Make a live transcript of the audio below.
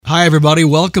Hi, everybody.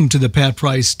 Welcome to the Pat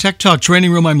Price Tech Talk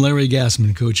Training Room. I'm Larry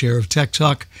Gassman, co-chair of Tech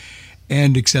Talk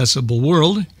and Accessible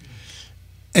World.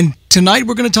 And tonight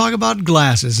we're going to talk about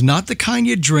glasses, not the kind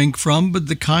you drink from, but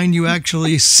the kind you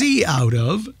actually see out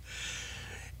of.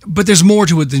 But there's more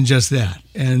to it than just that.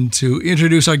 And to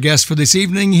introduce our guest for this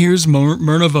evening, here's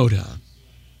Myrna Voda.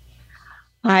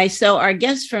 Hi, so our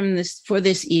guest for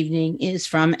this evening is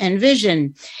from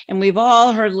Envision, and we've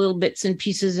all heard little bits and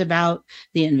pieces about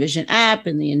the Envision app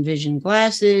and the Envision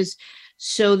glasses.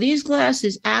 So these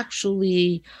glasses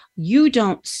actually, you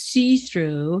don't see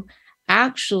through.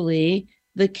 Actually,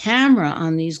 the camera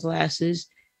on these glasses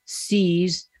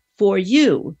sees for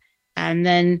you. And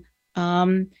then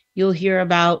you'll hear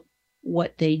about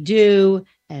what they do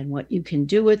and what you can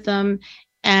do with them.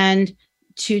 And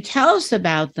to tell us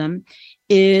about them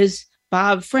is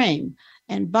Bob Frame.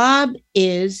 And Bob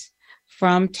is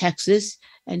from Texas,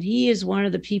 and he is one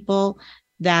of the people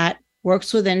that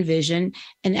works with Envision.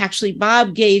 And actually,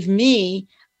 Bob gave me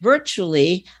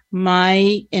virtually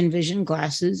my Envision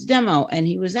glasses demo, and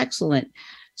he was excellent.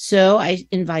 So I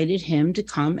invited him to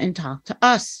come and talk to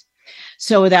us.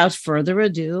 So without further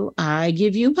ado, I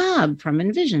give you Bob from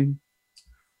Envision.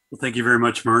 Well, thank you very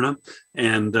much, Myrna,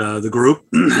 and the group,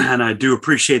 and I do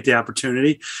appreciate the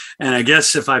opportunity. And I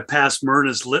guess if I pass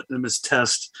Myrna's litmus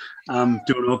test, I'm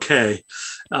doing okay,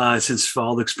 since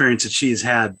all the experience that she's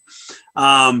had.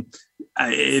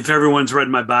 If everyone's read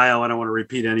my bio, I don't want to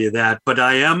repeat any of that, but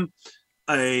I am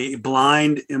a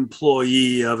blind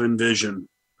employee of Envision.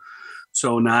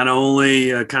 So not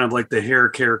only kind of like the hair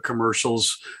care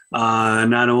commercials,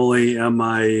 not only am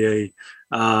I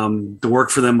to work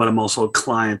for them, but I'm also a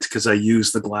client because I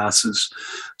use the glasses.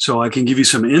 So I can give you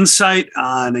some insight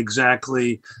on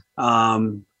exactly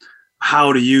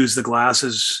how to use the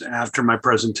glasses after my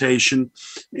presentation.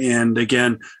 And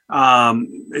again,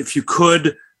 if you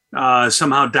could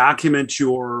somehow document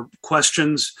your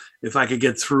questions, if I could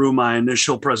get through my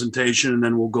initial presentation, and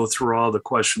then we'll go through all the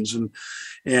questions.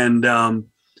 And a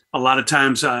lot of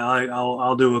times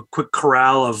I'll do a quick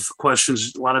corral of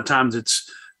questions. A lot of times it's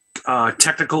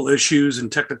technical issues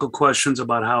and technical questions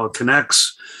about how it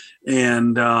connects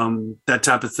and that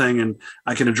type of thing. And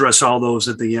I can address all those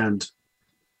at the end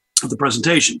of the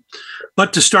presentation.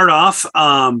 But to start off,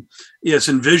 yes,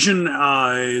 Envision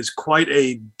is quite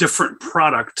a different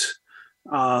product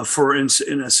for in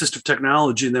assistive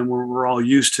technology than we're all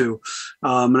used to.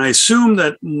 And I assume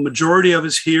that majority of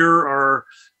us here are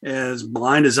as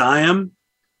blind as I am.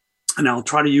 And I'll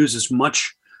try to use as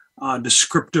much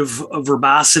descriptive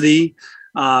verbosity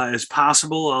as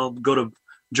possible. I'll go to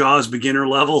JAWS beginner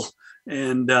level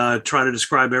and try to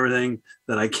describe everything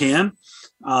that I can.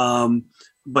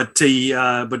 But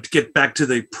to get back to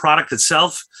the product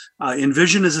itself,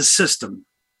 Envision is a system.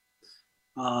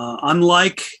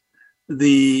 Unlike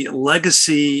the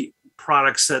legacy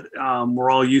products that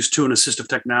we're all used to in assistive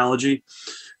technology,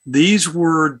 these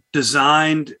were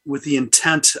designed with the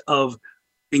intent of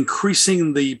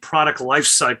increasing the product life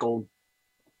cycle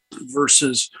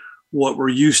versus what we're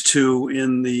used to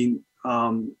in the,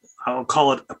 I'll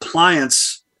call it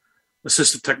appliance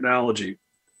assistive technology.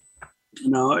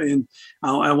 And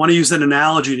I want to use that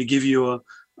analogy to give you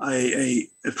a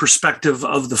perspective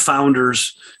of the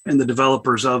founders and the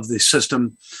developers of the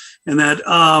system. And that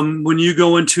when you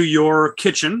go into your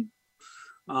kitchen,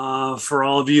 for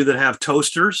all of you that have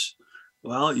toasters,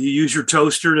 well, you use your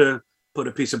toaster to put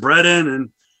a piece of bread in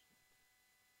and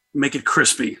make it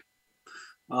crispy.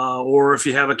 Or if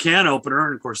you have a can opener,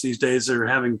 and of course these days they're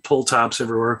having pull tops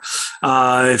everywhere.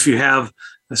 If you have,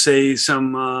 say,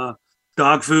 some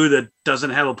dog food that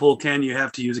doesn't have a pull can, you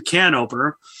have to use a can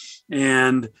opener,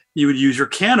 and you would use your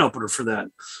can opener for that.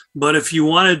 But if you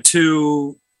wanted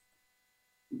to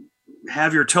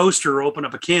have your toaster open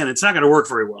up a can, it's not going to work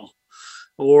very well.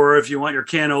 Or if you want your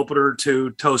can opener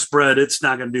to toast bread, it's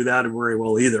not going to do that very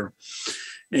well either.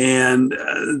 And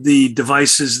the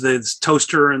devices, the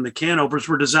toaster and the can openers,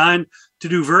 were designed to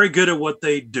do very good at what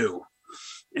they do.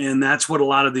 And that's what a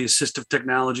lot of the assistive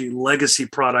technology legacy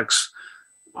products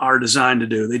are designed to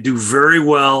do. They do very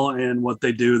well in what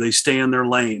they do. They stay in their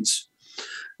lanes.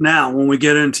 Now, when we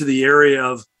get into the area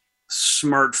of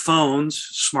smartphones,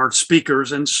 smart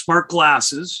speakers, and smart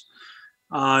glasses,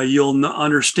 you'll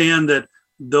understand that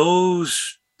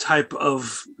those type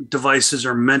of devices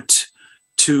are meant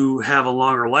to have a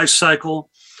longer life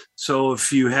cycle. So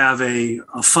if you have a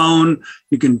phone,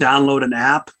 you can download an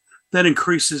app that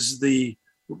increases the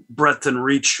breadth and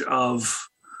reach of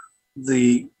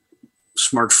the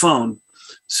smartphone.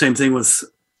 Same thing with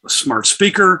a smart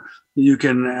speaker. You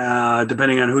can,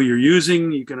 depending on who you're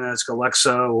using, you can ask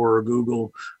Alexa or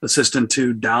Google Assistant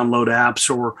to download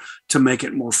apps or to make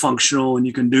it more functional, and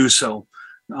you can do so.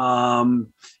 And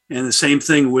the same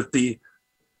thing with the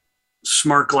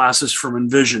smart glasses from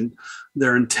Envision.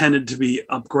 They're intended to be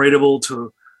upgradable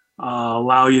to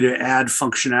allow you to add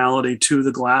functionality to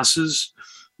the glasses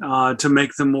to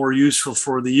make them more useful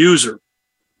for the user.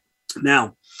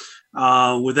 Now,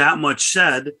 with that much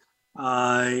said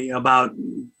about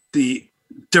the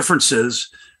differences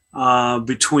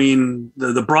between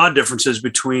the broad differences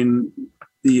between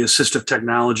the assistive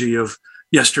technology of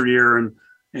yesteryear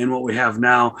and what we have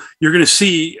now, you're going to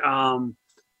see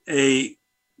a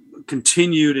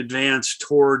continued advance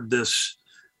toward this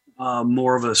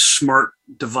more of a smart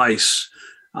device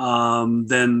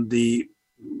than the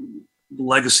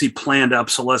legacy planned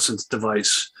obsolescence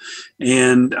device.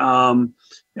 And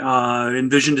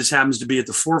Envision just happens to be at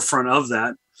the forefront of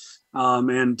that.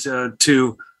 And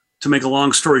to make a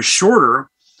long story shorter,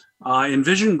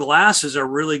 Envision glasses are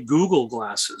really Google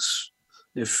glasses.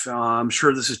 If I'm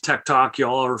sure this is Tech Talk,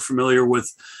 y'all are familiar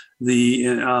with the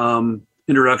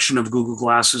introduction of Google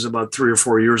glasses about 3 or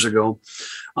 4 years ago.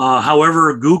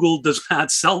 However, Google does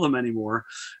not sell them anymore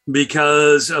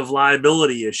because of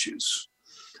liability issues.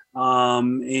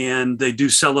 And they do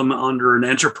sell them under an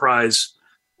enterprise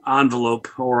envelope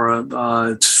or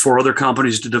for other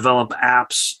companies to develop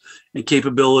apps and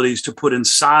capabilities to put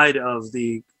inside of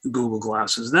the Google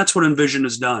glasses. And that's what Envision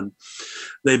has done.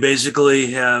 They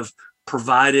basically have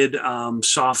provided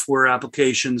software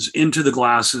applications into the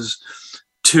glasses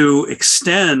to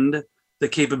extend the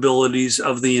capabilities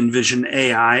of the Envision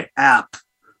AI app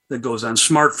that goes on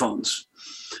smartphones.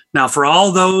 Now, for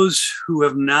all those who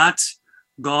have not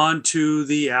gone to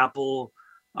the Apple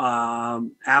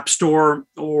App Store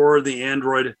or the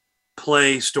Android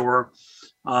Play Store,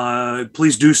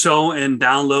 please do so and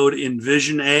download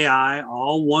Envision AI,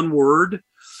 all one word.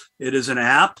 It is an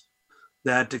app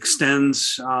that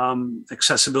extends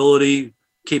accessibility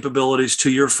capabilities to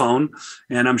your phone.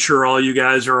 And I'm sure all you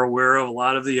guys are aware of a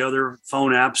lot of the other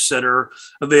phone apps that are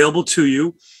available to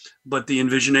you, but the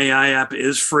Envision AI app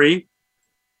is free.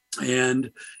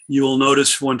 And you will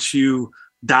notice once you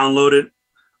download it,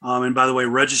 and by the way,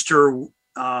 register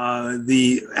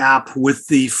the app with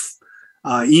the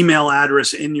email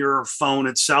address in your phone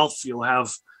itself. You'll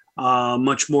have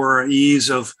much more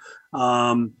ease of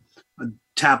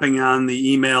tapping on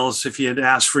the emails if you had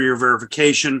asked for your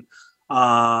verification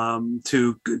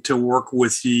to work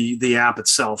with the app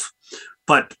itself.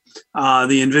 But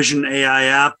the Envision AI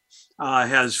app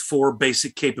has 4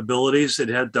 basic capabilities.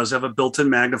 It does have a built-in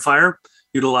magnifier,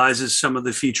 utilizes some of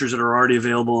the features that are already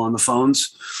available on the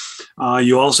phones.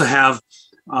 You also have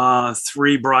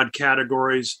 3 broad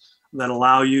categories that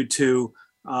allow you to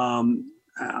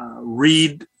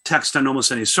read text on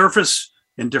almost any surface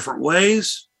in different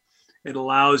ways. It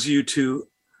allows you to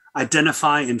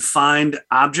identify and find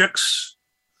objects.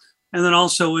 And then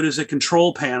also it is a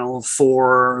control panel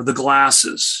for the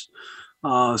glasses.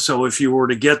 So if you were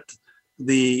to get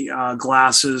the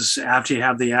glasses after you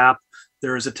have the app,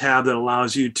 there is a tab that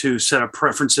allows you to set up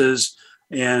preferences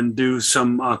and do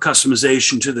some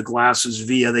customization to the glasses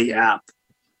via the app.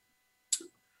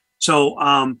 So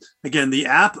again, the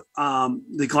app,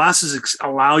 the glasses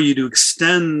allow you to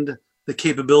extend the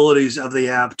capabilities of the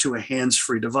app to a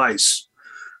hands-free device.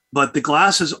 But the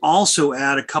glasses also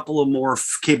add a couple of more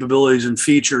capabilities and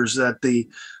features that the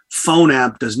phone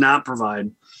app does not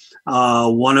provide.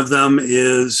 One of them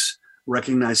is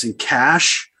recognizing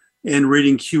cash and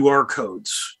reading QR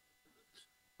codes.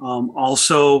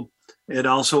 It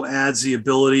also adds the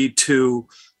ability to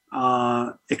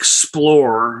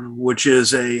Explore, which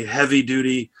is a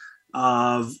heavy-duty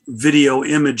video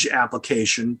image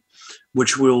application,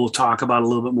 which we'll talk about a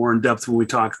little bit more in depth when we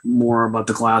talk more about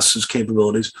the glasses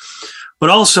capabilities, but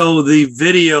also the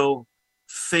video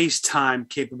FaceTime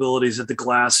capabilities that the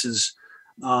glasses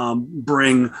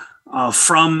bring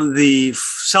from the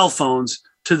cell phones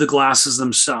to the glasses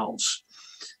themselves.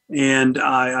 And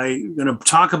I'm going to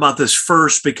talk about this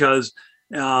first because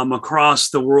across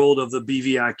the world of the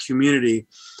BVI community,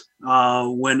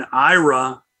 when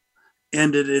Aira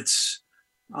ended its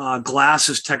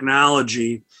glasses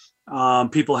technology,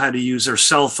 people had to use their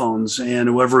cell phones, and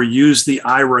whoever used the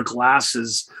Aira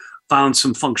glasses found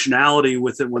some functionality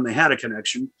with it when they had a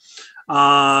connection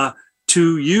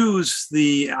to use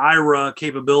the Aira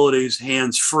capabilities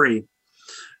hands-free.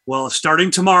 Well,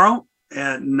 starting tomorrow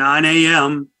at 9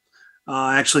 a.m.,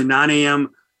 actually 9 a.m.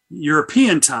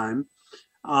 European time,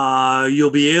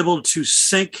 you'll be able to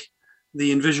sync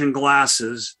the Envision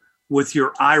glasses with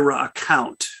your Aira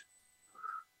account.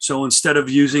 So instead of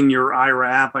using your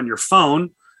Aira app on your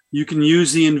phone, you can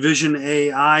use the Envision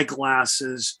AI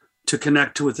glasses to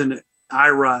connect with an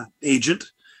Aira agent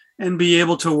and be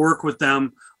able to work with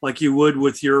them like you would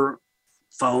with your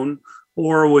phone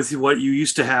or with what you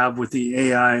used to have with the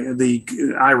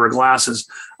Aira glasses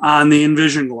on the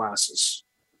Envision glasses.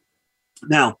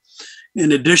 Now,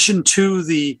 in addition to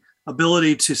the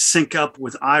ability to sync up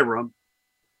with Aira,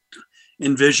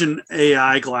 Envision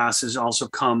AI glasses also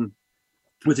come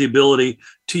with the ability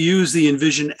to use the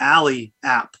Envision Alley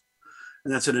app.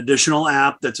 And that's an additional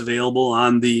app that's available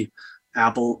on the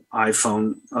Apple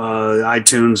iPhone,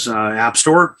 iTunes App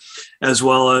Store, as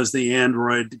well as the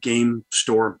Android Game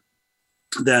Store,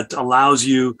 that allows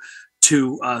you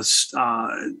to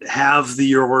have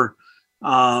your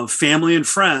family and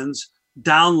friends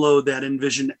download that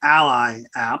Envision Ally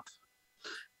app,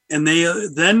 and they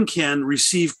then can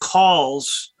receive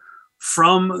calls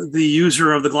from the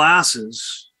user of the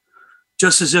glasses,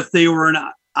 just as if they were an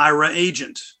Aira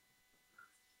agent.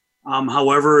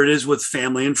 However, it is with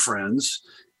family and friends,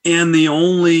 and the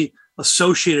only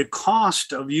associated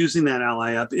cost of using that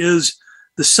Ally app is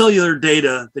the cellular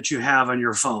data that you have on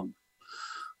your phone.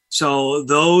 So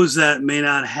those that may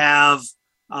not have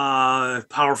a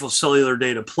powerful cellular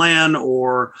data plan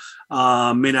or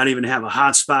may not even have a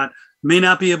hotspot may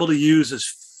not be able to use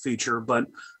this feature, but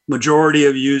majority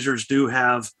of users do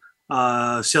have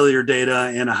cellular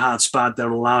data and a hotspot that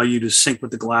will allow you to sync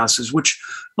with the glasses, which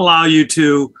allow you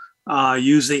to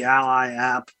use the Ally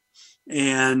app.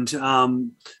 And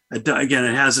again,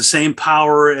 it has the same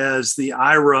power as the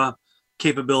Aira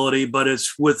capability, but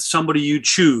it's with somebody you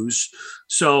choose.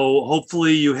 So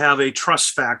hopefully you have a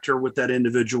trust factor with that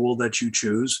individual that you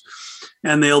choose,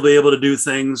 and they'll be able to do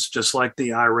things just like the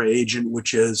Aira agent,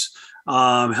 which is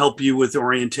help you with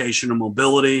orientation and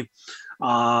mobility,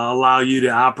 allow you to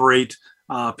operate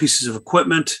pieces of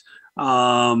equipment,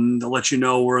 to let you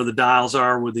know where the dials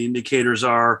are, where the indicators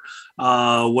are,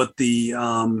 what the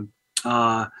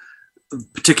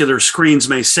particular screens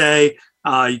may say.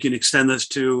 You can extend this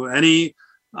to any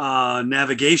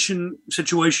navigation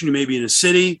situation. You may be in a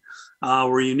city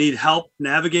where you need help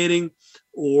navigating,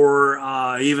 or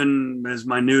even as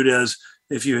minute as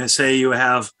if you say you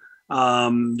have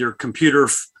your computer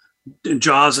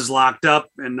JAWS is locked up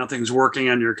and nothing's working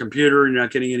on your computer, you're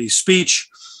not getting any speech,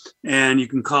 and you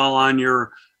can call on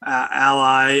your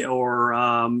Ally or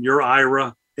your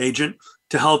Aira agent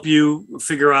to help you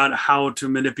figure out how to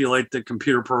manipulate the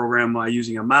computer program by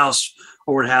using a mouse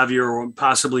or what have you, or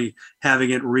possibly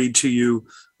having it read to you,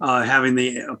 having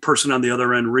the person on the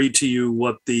other end read to you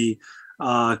what the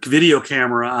video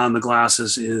camera on the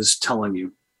glasses is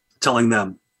telling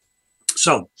them.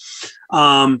 So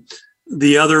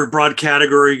the other broad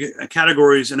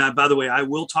categories, and by the way, I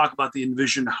will talk about the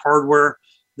Envision hardware,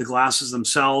 the glasses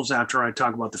themselves, after I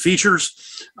talk about the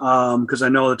features, because I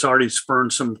know it's already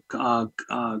spurned some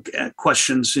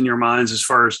questions in your minds as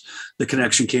far as the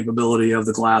connection capability of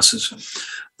the glasses.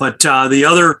 But the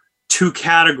other two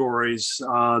categories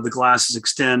the glasses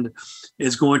extend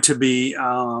is going to be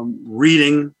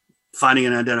reading, finding,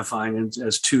 and identifying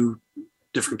as two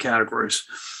different categories.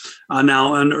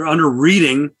 Now, under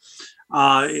reading,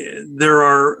 there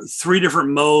are three different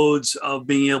modes of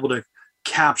being able to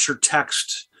capture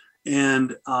text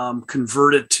and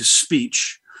convert it to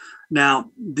speech.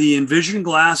 Now, the Envision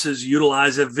glasses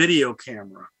utilize a video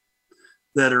camera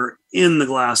that are in the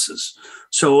glasses.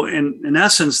 So in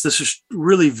essence, this is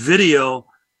really video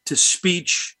to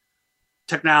speech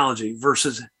technology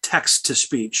versus text to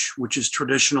speech, which is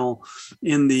traditional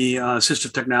in the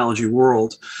assistive technology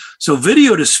world. So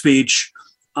video to speech,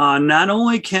 not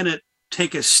only can it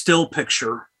take a still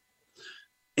picture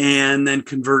and then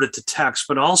convert it to text,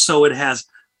 but also it has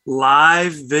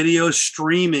live video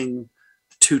streaming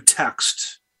to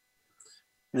text.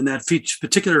 And that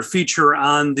particular feature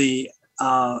on the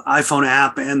iPhone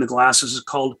app and the glasses is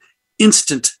called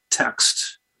Instant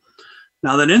Text.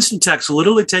 Now, that Instant Text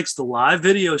literally takes the live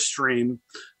video stream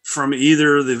from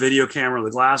either the video camera of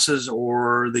the glasses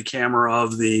or the camera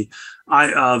of the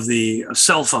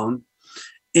cell phone,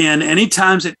 and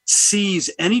anytime it sees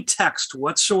any text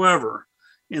whatsoever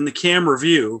in the camera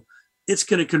view, it's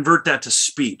going to convert that to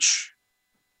speech.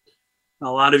 A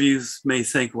lot of you may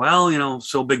think, well,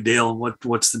 so big deal.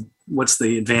 What's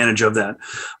the advantage of that?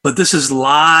 But this is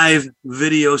live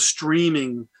video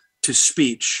streaming to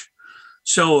speech.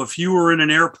 So if you were in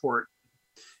an airport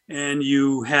and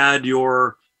you had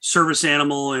your service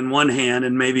animal in one hand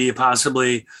and maybe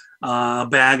possibly a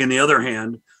bag in the other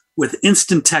hand, with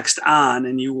Instant Text on,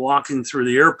 and you walking through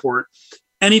the airport,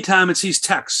 anytime it sees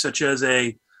text such as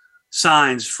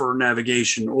signs for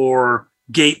navigation or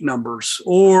gate numbers,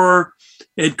 or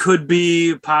it could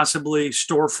be possibly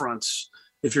storefronts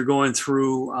if you're going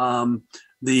through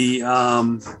the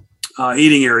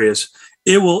eating areas.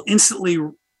 It will instantly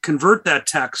convert that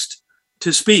text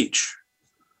to speech.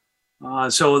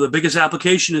 So the biggest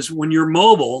application is when you're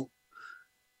mobile,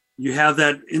 you have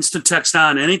that instant text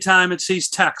on. Anytime it sees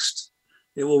text,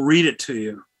 it will read it to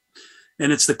you.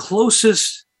 And it's the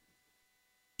closest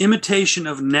imitation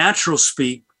of natural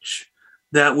speech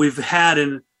that we've had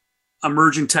in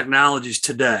emerging technologies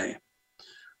today.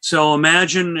 So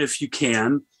imagine, if you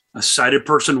can, a sighted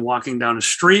person walking down a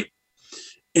street,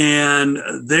 and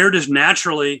they're just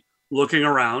naturally looking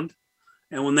around.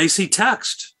 And when they see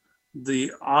text,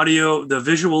 the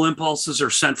visual impulses are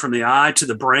sent from the eye to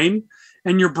the brain,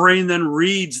 and your brain then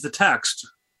reads the text.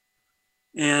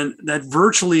 And that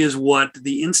virtually is what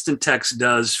the instant text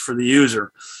does for the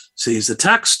user. Sees the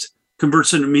text,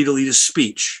 converts it immediately to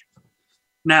speech.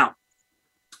 Now,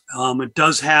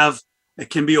 it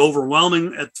can be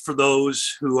overwhelming for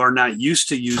those who are not used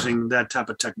to using that type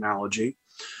of technology.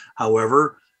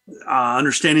 However,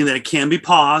 understanding that it can be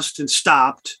paused and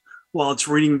stopped while it's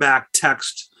reading back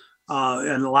text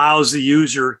and allows the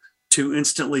user to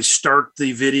instantly start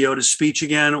the video to speech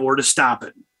again or to stop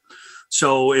it.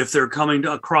 So if they're coming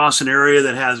across an area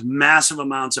that has massive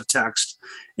amounts of text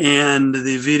and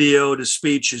the video to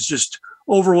speech is just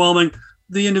overwhelming,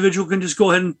 the individual can just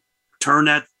go ahead and turn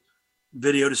that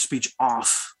video to speech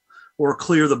off or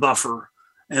clear the buffer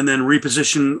and then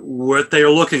reposition what they are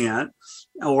looking at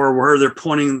or where they're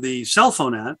pointing the cell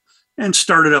phone at and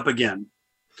start it up again.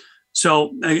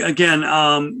 So again,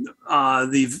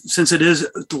 since it is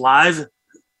live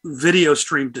video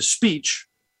streamed to speech,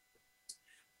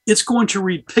 it's going to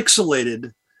read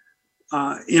pixelated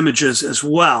images as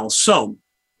well. So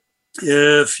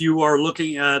if you are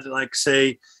looking at, like,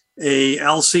 say, a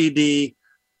LCD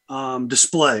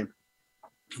display,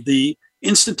 the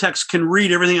instant text can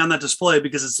read everything on that display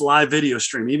because it's live video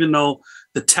stream. Even though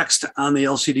the text on the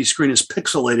LCD screen is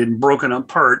pixelated and broken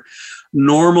apart,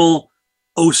 normal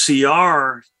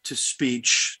OCR to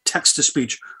speech, text to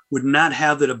speech, would not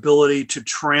have that ability to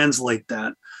translate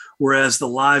that, whereas the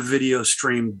live video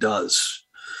stream does.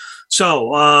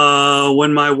 So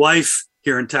when my wife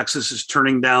here in Texas is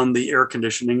turning down the air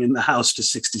conditioning in the house to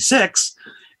 66,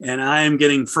 and I am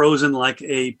getting frozen like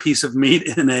a piece of meat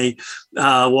in a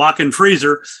walk-in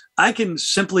freezer, I can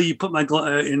simply put my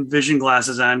Envision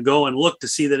glasses on, go and look to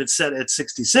see that it's set at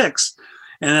 66,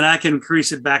 and then I can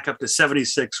increase it back up to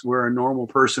 76, where a normal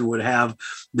person would have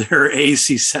their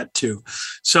AC set to.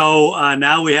 So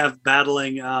now we have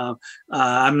battling.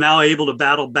 I'm now able to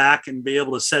battle back and be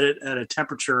able to set it at a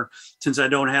temperature, since I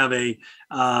don't have a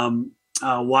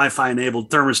Wi-Fi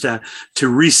enabled thermostat, to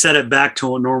reset it back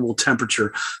to a normal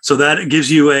temperature. So that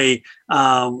gives you an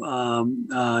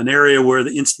area where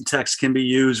the instant text can be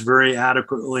used very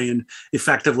adequately and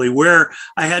effectively, where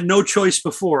I had no choice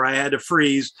before. I had to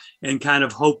freeze and kind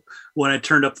of hope when I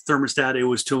turned up the thermostat, it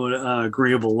was to an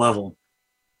agreeable level.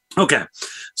 Okay,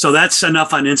 so that's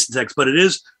enough on instant text, but it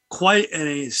is quite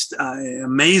an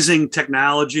amazing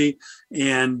technology,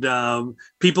 and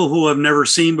people who have never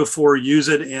seen before use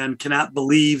it and cannot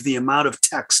believe the amount of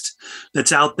text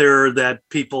that's out there, that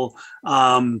people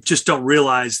just don't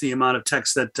realize the amount of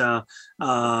text that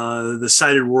the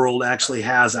sighted world actually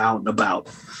has out and about.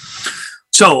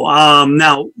 So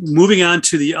now moving on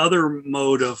to the other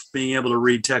mode of being able to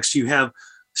read text, you have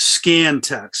scan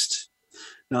text.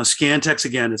 Now, scan text,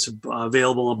 again, it's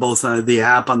available on both the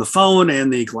app on the phone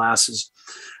and the glasses.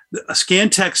 A scan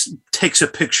text takes a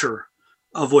picture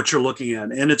of what you're looking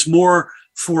at, and it's more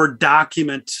for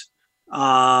document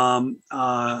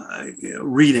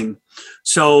reading.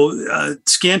 So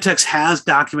scan text has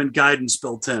document guidance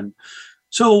built in.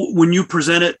 So when you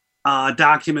present it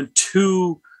document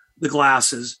to the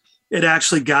glasses, it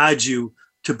actually guides you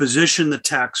to position the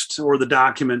text or the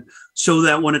document so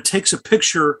that when it takes a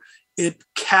picture, it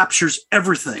captures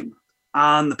everything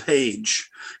on the page,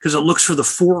 because it looks for the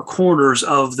four corners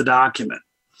of the document.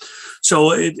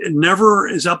 So it never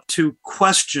is up to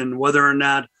question whether or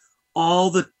not all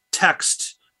the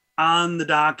text on the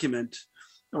document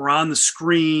or on the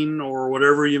screen or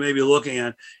whatever you may be looking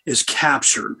at is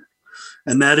captured.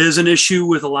 And that is an issue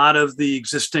with a lot of the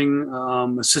existing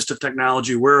assistive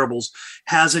technology wearables.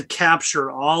 Has it captured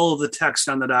all of the text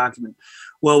on the document?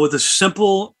 Well, with a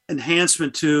simple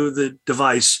enhancement to the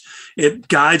device, it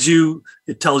guides you.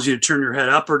 It tells you to turn your head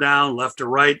up or down, left or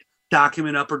right,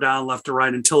 document up or down, left or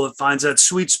right, until it finds that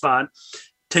sweet spot,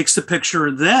 takes the picture,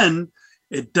 and then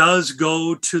it does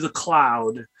go to the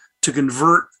cloud to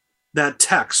convert that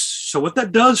text. So what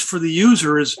that does for the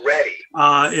user is,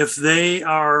 if they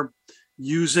are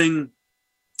using,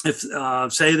 if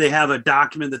say they have a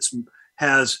document that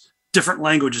has different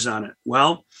languages on it.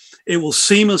 Well, it will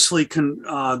seamlessly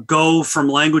go from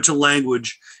language to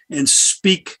language and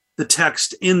speak the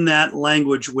text in that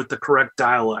language with the correct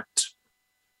dialect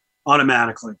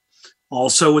automatically.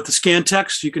 Also, with the scan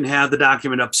text, you can have the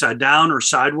document upside down or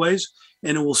sideways,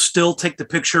 and it will still take the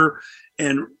picture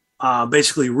and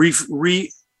basically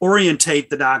reorientate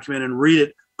the document and read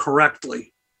it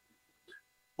correctly.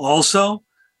 Also,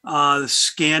 the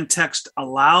scan text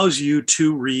allows you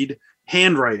to read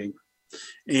handwriting.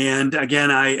 And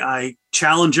again, I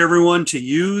challenge everyone to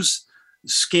use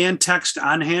scan text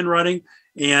on handwriting,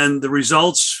 and the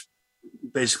results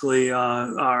basically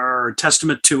are a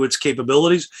testament to its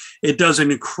capabilities. It does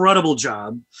an incredible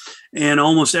job. And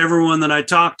almost everyone that I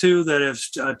talk to that has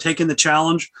taken the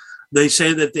challenge, they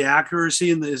say that the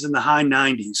accuracy is in the high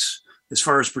 90s as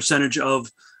far as percentage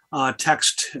of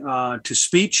text to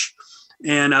speech.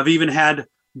 And I've even had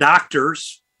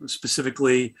doctors,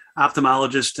 specifically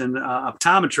ophthalmologists and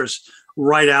optometrists,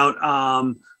 write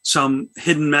out some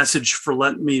hidden message for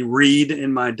letting me read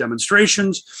in my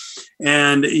demonstrations.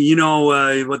 And you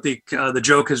know what the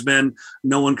joke has been,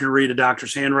 no one can read a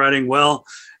doctor's handwriting. Well,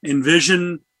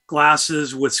 Envision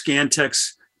glasses with scan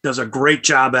text does a great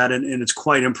job at it, and it's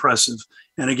quite impressive.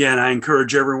 And again, I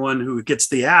encourage everyone who gets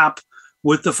the app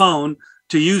with the phone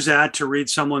to use that to read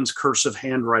someone's cursive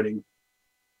handwriting.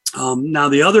 Now,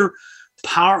 the other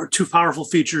two powerful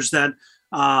features that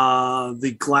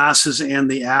the glasses and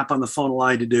the app on the phone allow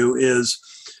you to do is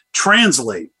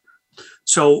translate.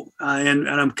 So, and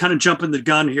I'm kind of jumping the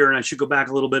gun here, and I should go back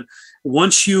a little bit.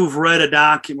 Once you've read a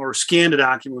document or scanned a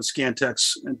document with scan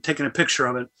text and taken a picture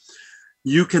of it,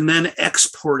 you can then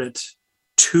export it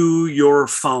to your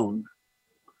phone.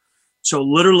 So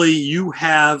literally you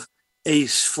have a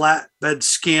flatbed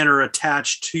scanner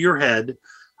attached to your head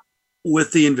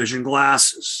with the Envision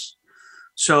glasses.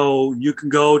 So you can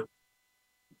go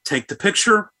take the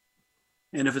picture,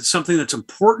 and if it's something that's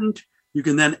important, you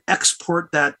can then export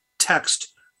that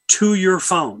text to your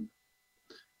phone.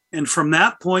 And from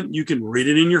that point, you can read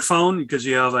it in your phone because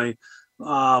you have a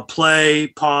play,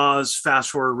 pause,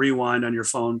 fast forward, rewind on your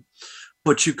phone.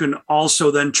 But you can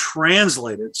also then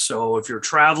translate it. So if you're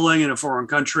traveling in a foreign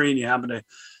country and you happen to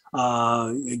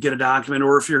get a document,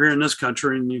 or if you're here in this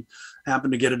country and you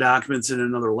happen to get a document in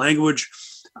another language,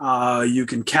 you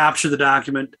can capture the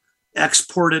document,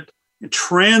 export it, and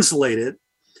translate it.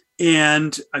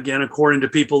 And again, according to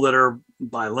people that are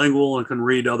bilingual and can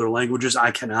read other languages,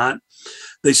 I cannot.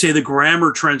 They say the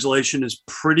grammar translation is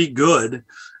pretty good,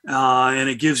 and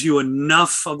it gives you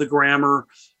enough of the grammar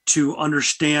to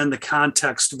understand the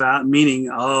context meaning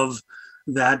of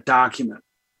that document.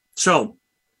 So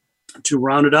to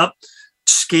round it up,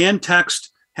 scan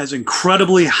text has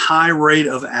incredibly high rate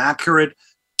of accurate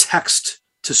text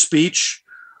to speech,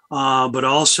 but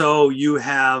also you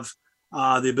have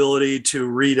the ability to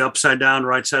read upside down,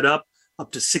 right side up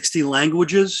to 60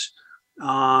 languages.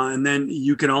 And then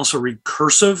you can also read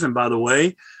cursive. And by the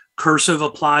way, cursive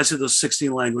applies to those 60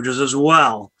 languages as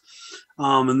well.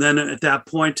 And then at that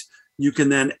point, you can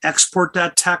then export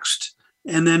that text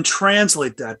and then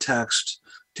translate that text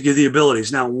to give the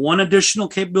abilities. Now, one additional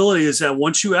capability is that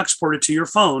once you export it to your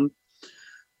phone,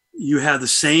 you have the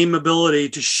same ability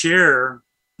to share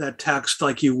that text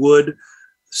like you would,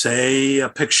 say, a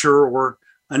picture or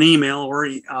an email or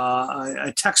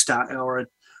a text or a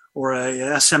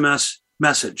SMS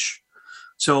message.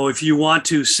 So if you want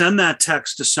to send that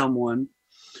text to someone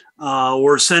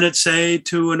or send it, say,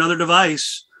 to another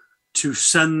device, to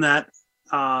send that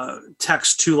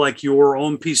text to like your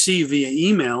own PC via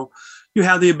email, you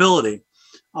have the ability.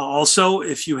 Also,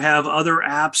 if you have other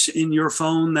apps in your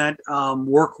phone that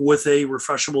work with a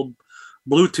refreshable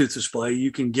Bluetooth display,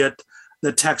 you can get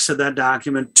the text of that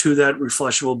document to that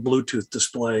refreshable Bluetooth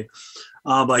display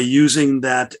by using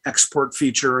that export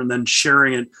feature and then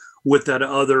sharing it with that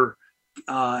other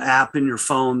app in your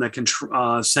phone that can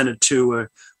send it to a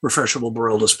refreshable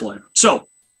Braille display. So,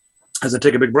 as I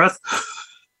take a big breath,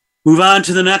 move on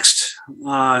to the next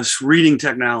reading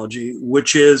technology,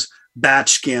 which is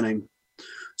batch scanning.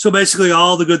 So basically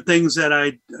all the good things that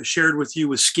I shared with you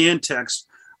with scan text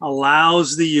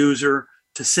allows the user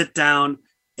to sit down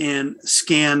and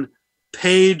scan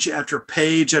page after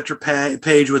page after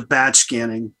page with batch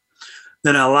scanning.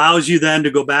 Then it allows you then to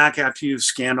go back after you've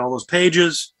scanned all those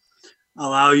pages,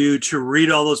 allow you to read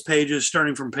all those pages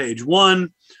starting from page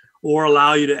 1, or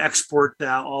allow you to export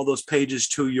all those pages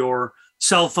to your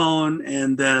cell phone,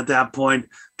 and then at that point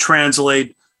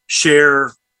translate,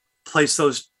 share, place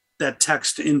that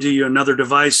text into another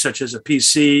device such as a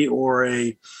PC or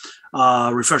a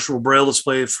refreshable braille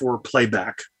display for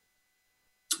playback.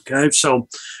 Okay, so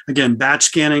again, batch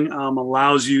scanning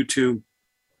allows you to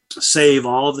save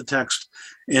all of the text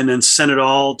and then send it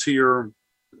all to your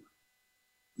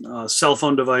cell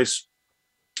phone device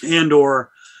and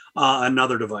or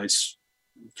another device.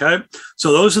 Okay,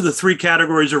 so those are the three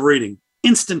categories of reading.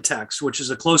 Instant text, which is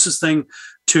the closest thing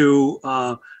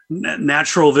to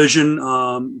natural vision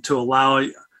to allow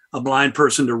a blind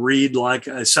person to read like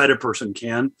a sighted person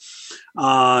can.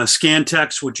 Scan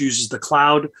text, which uses the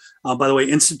cloud. By the way,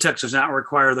 instant text does not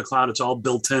require the cloud. It's all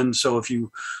built in. So if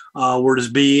you were to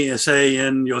be, say,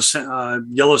 in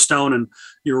Yellowstone and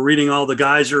you're reading all the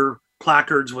geyser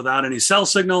placards without any cell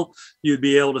signal, you'd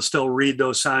be able to still read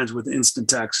those signs with instant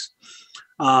text.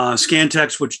 Scan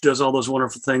text, which does all those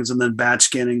wonderful things, and then batch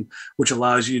scanning, which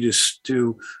allows you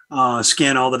to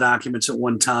scan all the documents at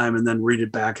one time and then read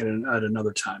it back at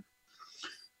another time.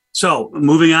 So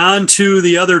moving on to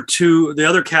the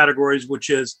other categories, which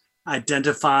is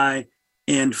identify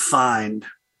and find.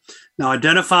 Now,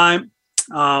 identify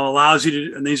allows you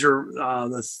to, and these are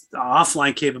the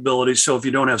offline capabilities. So if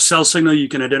you don't have cell signal, you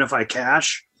can identify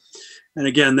cache. And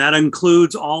again, that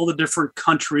includes all the different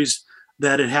countries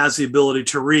that it has the ability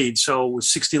to read. So with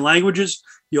 60 languages,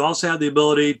 you also have the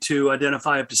ability to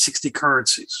identify up to 60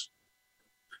 currencies.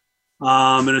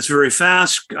 And it's very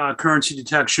fast currency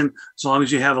detection as long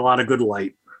as you have a lot of good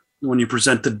light when you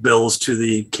present the bills to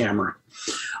the camera.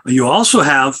 You also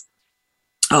have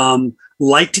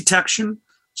light detection.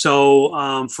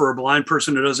 So for a blind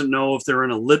person who doesn't know if they're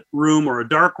in a lit room or a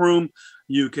dark room,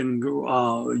 you can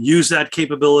use that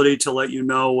capability to let you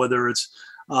know whether it's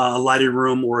a lighted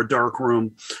room or a dark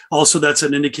room. Also, that's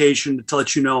an indication to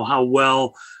let you know how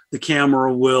well the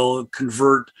camera will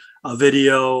convert a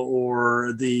video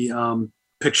or the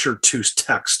picture to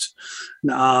text.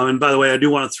 And by the way, I do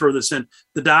want to throw this in.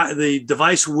 The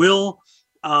device will,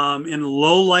 in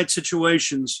low light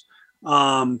situations,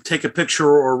 take a picture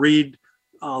or read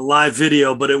live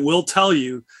video, but it will tell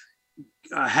you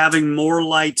having more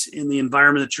light in the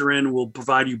environment that you're in will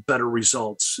provide you better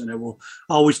results. And it will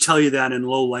always tell you that in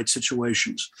low light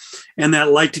situations. And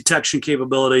that light detection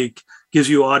capability gives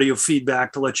you audio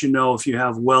feedback to let you know if you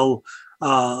have a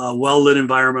well-lit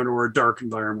environment or a dark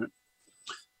environment.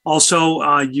 Also,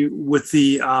 with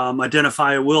the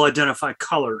identify, it will identify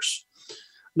colors.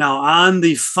 Now, on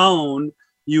the phone,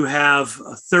 you have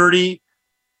 30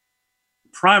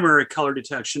 primary color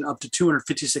detection up to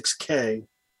 256K.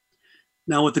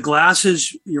 Now, with the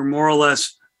glasses, you're more or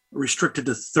less restricted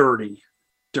to 30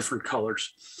 different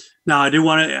colors. Now, I do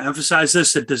want to emphasize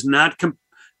this. It does not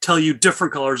tell you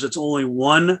different colors. It's only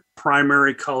one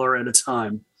primary color at a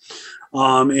time.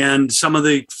 And some of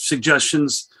the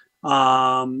suggestions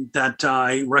that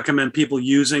I recommend people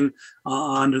using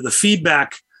under the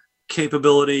feedback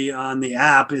capability on the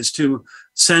app is to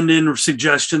send in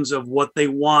suggestions of what they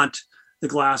want the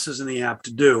glasses in the app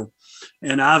to do.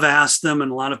 And I've asked them,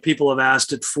 and a lot of people have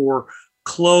asked it for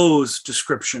clothes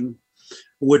description,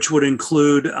 which would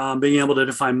include being able to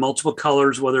define multiple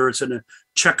colors, whether it's in a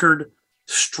checkered,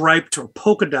 striped, or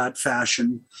polka dot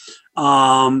fashion.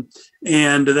 And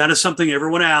that is something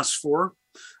everyone asks for.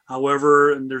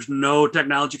 However, there's no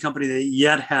technology company that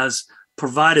yet has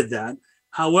provided that.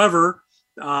 However,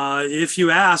 if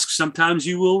you ask, sometimes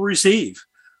you will receive.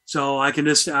 So I can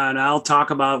and I'll talk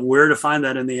about where to find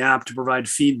that in the app to provide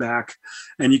feedback.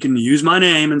 And you can use my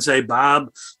name and say,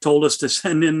 Bob told us to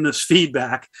send in this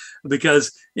feedback,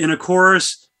 because in a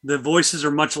chorus, the voices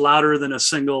are much louder than a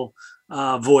single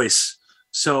voice.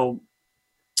 So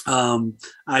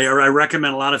I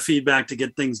recommend a lot of feedback to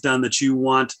get things done that you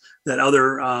want that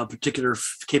other particular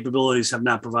capabilities have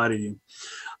not provided you.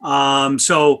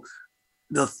 So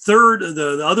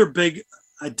the other big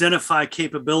identify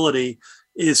capability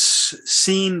is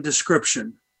scene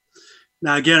description.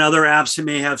 Now, again, other apps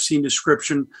may have scene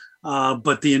description,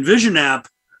 but the Envision app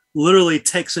literally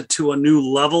takes it to a new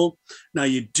level. Now,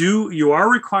 you are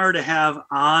required to have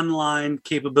online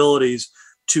capabilities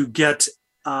to get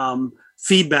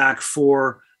feedback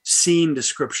for scene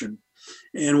description.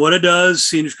 And what it does,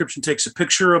 scene description takes a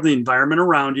picture of the environment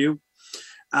around you,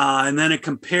 and then it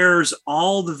compares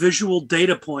all the visual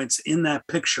data points in that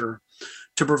picture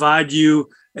to provide you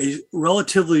a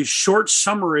relatively short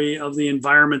summary of the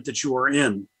environment that you are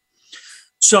in.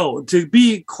 So to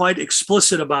be quite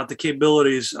explicit about the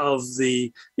capabilities of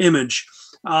the image,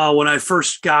 when I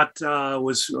first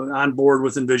was on board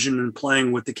with Envision and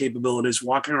playing with the capabilities,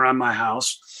 walking around my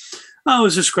house, I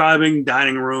was describing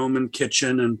dining room and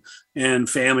kitchen and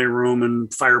family room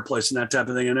and fireplace and that type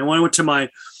of thing. And then when I went to my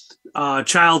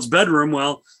child's bedroom,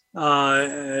 at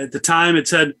the time it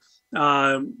said,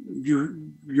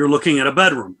 you're looking at a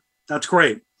bedroom. That's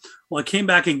great. Well, I came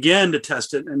back again to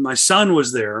test it, and my son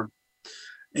was there,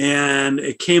 and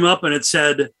it came up and it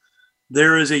said,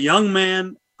 there is a young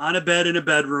man on a bed in a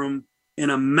bedroom in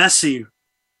a messy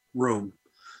room.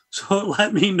 So it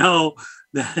let me know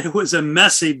that it was a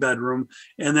messy bedroom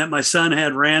and that my son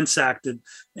had ransacked it.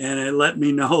 And it let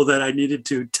me know that I needed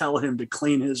to tell him to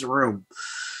clean his room.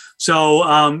 So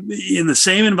in the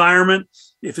same environment,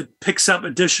 if it picks up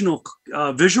additional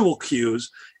visual cues,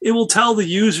 it will tell the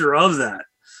user of that,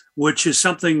 which is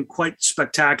something quite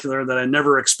spectacular that I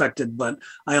never expected, but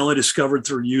I only discovered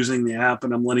through using the app,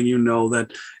 and I'm letting you know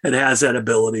that it has that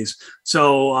abilities.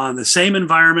 So the same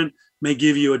environment may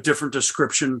give you a different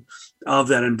description of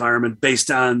that environment based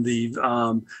on the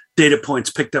data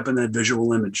points picked up in that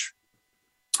visual image.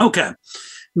 Okay,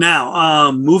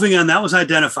 now moving on, that was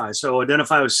identify. So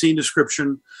identify was scene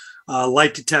description,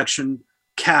 light detection,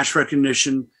 cache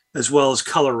recognition, as well as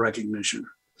color recognition.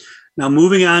 Now,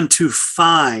 moving on to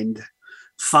find.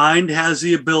 Find has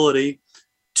the ability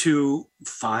to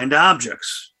find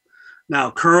objects. Now,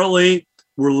 currently,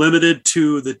 we're limited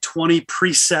to the 20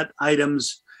 preset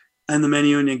items in the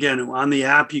menu. And again, on the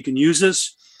app, you can use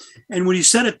this. And when you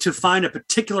set it to find a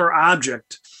particular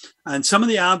object, and some of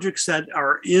the objects that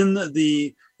are in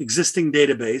the existing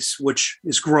database, which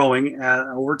is growing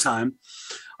over time,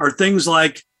 are things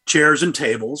like chairs and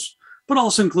tables, but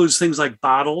also includes things like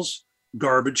bottles,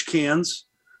 garbage cans,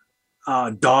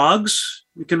 dogs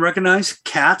you can recognize,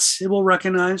 cats it will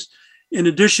recognize, in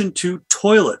addition to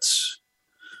toilets.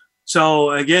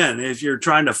 So again, if you're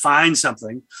trying to find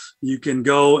something, you can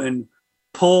go and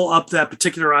pull up that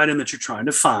particular item that you're trying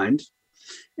to find.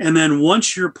 And then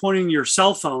once you're pointing your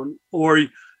cell phone or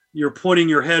you're pointing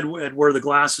your head at where the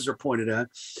glasses are pointed at,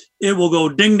 it will go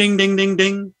ding, ding, ding, ding,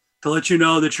 ding to let you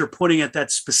know that you're pointing at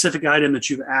that specific item that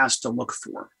you've asked to look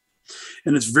for.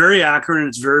 And it's very accurate and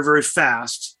it's very, very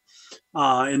fast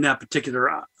in that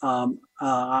particular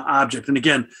object. And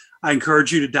again, I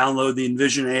encourage you to download the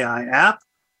Envision AI app.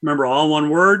 Remember, all one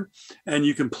word, and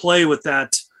you can play with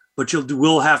that, but you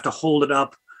will have to hold it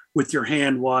up with your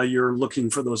hand while you're looking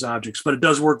for those objects. But it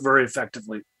does work very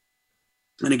effectively.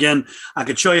 And again, I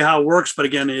could show you how it works. But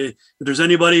again, if there's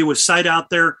anybody with sight out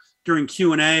there during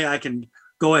Q&A, I can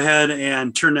go ahead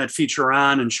and turn that feature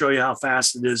on and show you how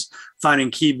fast it is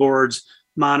finding keyboards,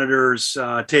 monitors,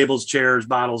 tables, chairs,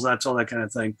 bottles, that's all that kind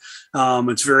of thing.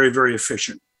 It's very, very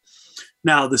efficient.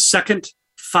 Now, the second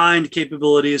find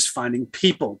capability is finding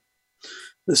people.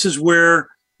 This is where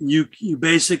you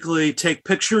basically take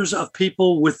pictures of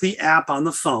people with the app on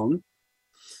the phone,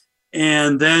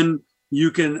 and then you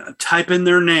can type in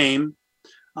their name.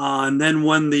 And then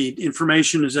when the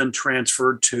information is then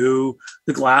transferred to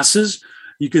the glasses,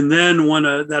 you can then,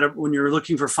 when you're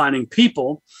looking for finding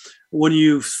people, when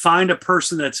you find a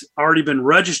person that's already been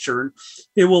registered,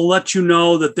 it will let you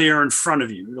know that they are in front of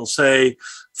you. It'll say,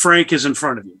 Frank is in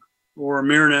front of you, or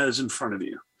Myrna is in front of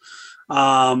you.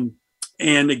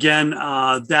 And again,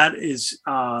 that is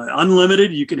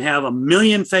unlimited. You can have 1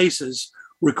 million faces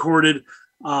recorded,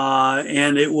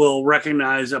 and it will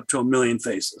recognize up to 1 million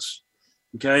faces.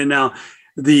 Okay, now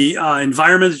the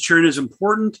environment that you're in is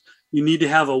important. You need to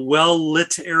have a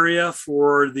well-lit area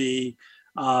for the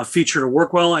feature to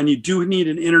work well, and you do need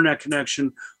an internet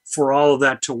connection for all of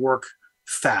that to work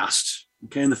fast.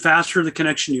 Okay, and the faster the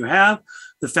connection you have,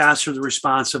 the faster the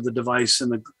response of the device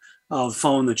and the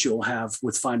phone that you'll have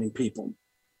with finding people.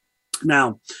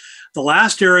 Now, the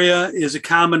last area is a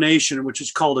combination, which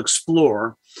is called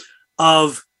Explore,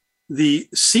 of the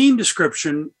scene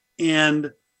description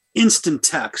and instant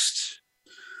text.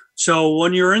 So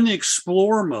when you're in the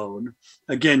Explore mode,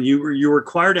 again, you're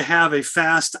required to have a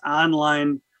fast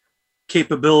online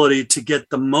capability to get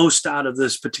the most out of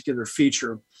this particular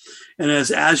feature. And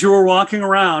as you were walking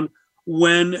around,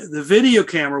 when the video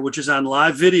camera, which is on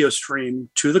live video stream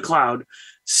to the cloud,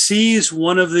 sees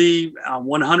one of the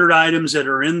 100 items that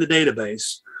are in the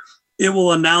database, it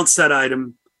will announce that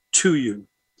item to you.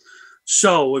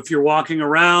 So if you're walking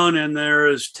around and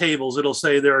there's tables, it'll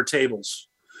say there are tables.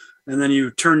 And then you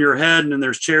turn your head and then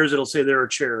there's chairs, it'll say there are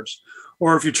chairs.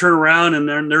 Or if you turn around and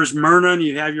then there's Myrna and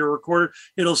you have your recorder,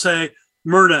 it'll say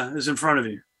Myrna is in front of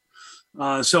you.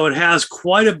 So it has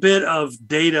quite a bit of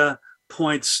data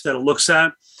points that it looks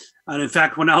at. And in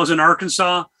fact, when I was in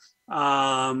Arkansas,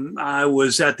 I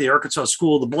was at the Arkansas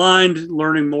School of the Blind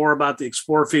learning more about the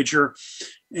Explore feature.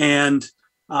 And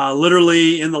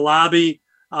literally in the lobby,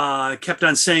 kept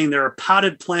on saying there are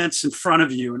potted plants in front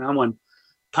of you. And I went,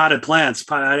 potted plants?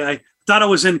 I thought I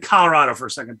was in Colorado for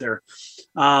a second there.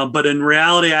 But in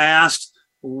reality, I asked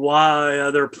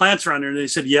why there are plants around there. And they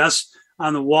said, yes,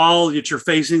 on the wall that you're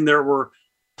facing, there were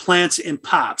plants in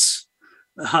pots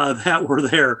that were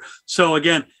there. So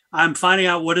again, I'm finding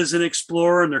out what is an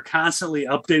Explorer, and they're constantly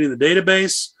updating the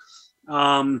database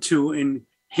to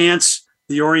enhance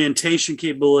the orientation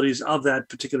capabilities of that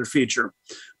particular feature.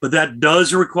 But that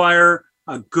does require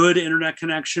a good internet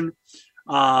connection,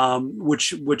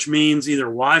 which means either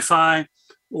Wi-Fi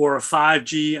or a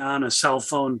 5G on a cell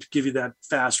phone to give you that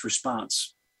fast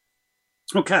response.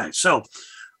 Okay, so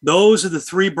those are the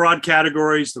three broad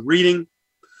categories: the reading,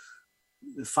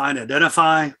 the find,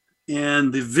 identify,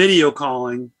 and the video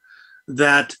calling,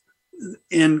 that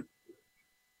in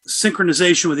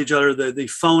synchronization with each other, the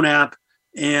phone app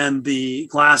and the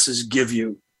glasses give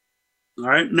you. All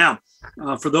right, now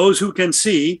for those who can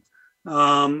see,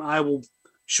 I will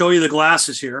show you the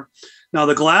glasses here. Now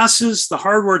the glasses, the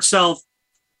hardware itself,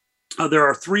 there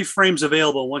are 3 frames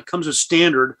available. What comes as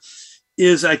standard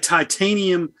is a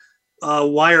titanium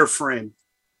wire frame.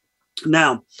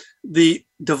 Now, the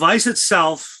device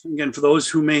itself, again, for those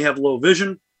who may have low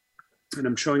vision, and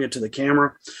I'm showing it to the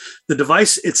camera, the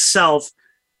device itself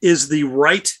is the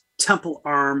right temple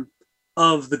arm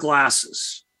of the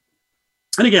glasses.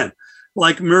 And again,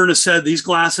 like Myrna said, these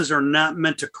glasses are not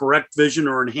meant to correct vision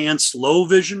or enhance low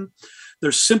vision.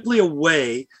 They're simply a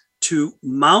way to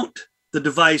mount the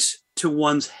device to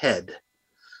one's head.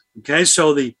 Okay,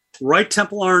 so the right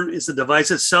temple arm is the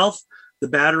device itself. The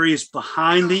battery is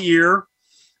behind the ear.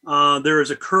 There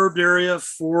is a curved area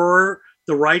for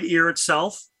the right ear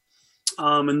itself.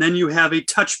 And then you have a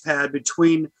touchpad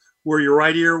between where your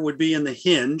right ear would be and the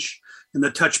hinge. And the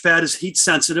touchpad is heat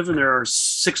sensitive, and there are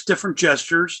 6 different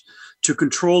gestures to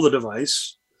control the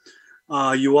device.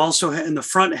 You also in the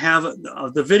front have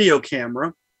the video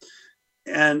camera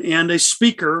and a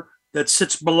speaker that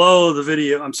sits below the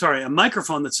video. I'm sorry, a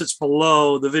microphone that sits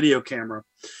below the video camera.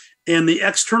 And the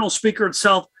external speaker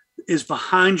itself is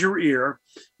behind your ear.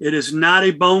 It is not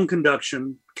a bone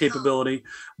conduction capability,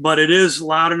 but it is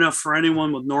loud enough for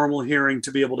anyone with normal hearing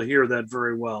to be able to hear that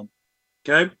very well.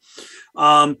 Okay.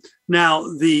 Now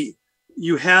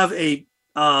you have a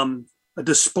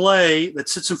display that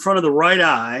sits in front of the right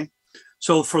eye.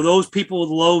 So for those people with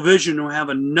low vision who have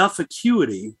enough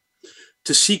acuity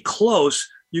to see close,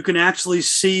 you can actually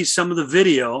see some of the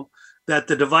video that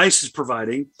the device is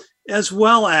providing, as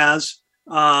well as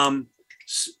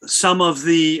some of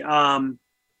the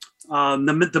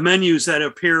menus that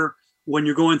appear when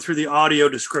you're going through the audio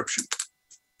description.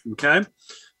 Okay,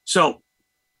 so,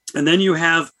 and then you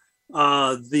have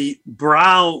the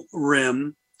brow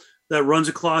rim that runs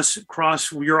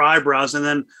across your eyebrows, and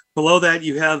then below that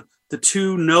you have the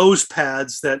 2 nose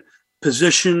pads that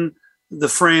position the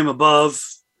frame above,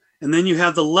 and then you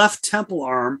have the left temple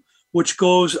arm, which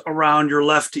goes around your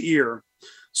left ear.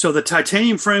 So the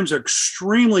titanium frames are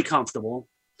extremely comfortable,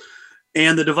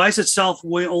 and the device itself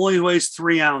only weighs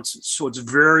 3 ounces, so it's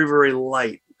very, very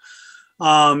light.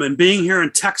 And being here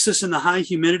in Texas in the high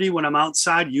humidity, when I'm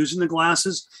outside using the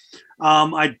glasses,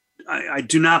 I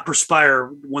do not perspire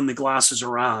when the glasses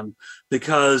are on,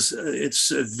 because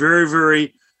it's a very,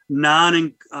 very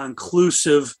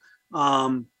non-inclusive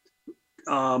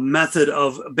method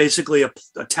of basically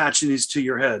attaching these to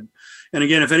your head. And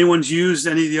again, if anyone's used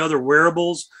any of the other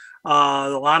wearables, a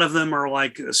lot of them are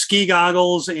like ski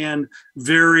goggles and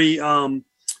very almost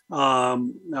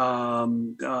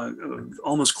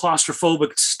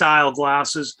claustrophobic style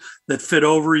glasses that fit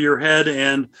over your head,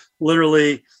 and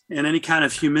literally in any kind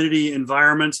of humidity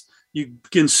environment, you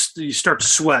start to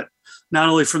sweat, not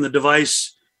only from the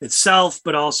device itself,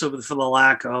 but also for the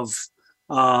lack of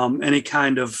any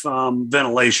kind of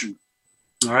ventilation.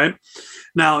 All right.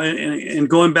 Now, and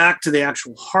going back to the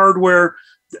actual hardware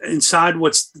inside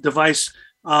what's the device,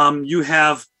 you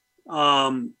have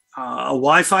a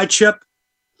Wi-Fi chip,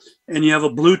 and you have a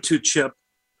Bluetooth chip,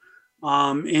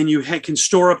 and you can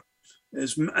store up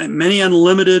as many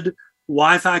unlimited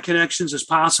Wi-Fi connections as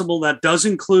possible. That does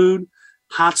include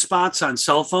hotspots on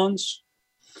cell phones.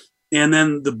 And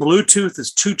then the Bluetooth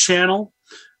is 2-channel,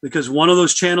 because one of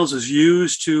those channels is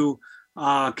used to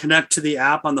connect to the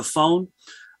app on the phone.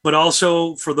 But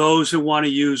also for those who want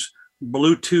to use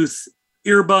Bluetooth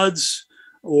earbuds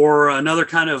or another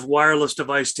kind of wireless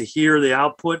device to hear the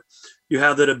output, you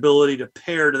have that ability to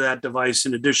pair to that device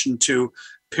in addition to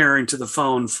pairing to the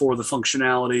phone for the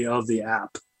functionality of the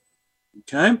app.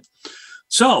 Okay.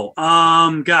 So,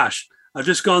 gosh, I've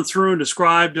just gone through and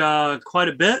described quite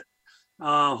a bit.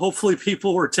 Hopefully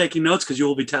people were taking notes, because you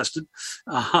will be tested.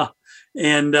 I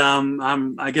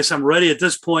guess I'm ready at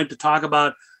this point to talk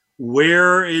about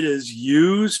where it is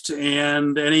used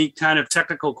and any kind of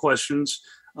technical questions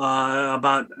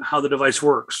about how the device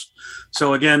works.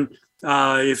 So again,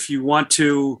 If you want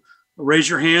to raise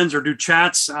your hands or do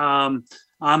chats, I'm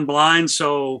blind,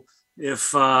 so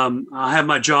if I have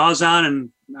my jaws on, and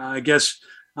I guess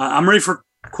I'm ready for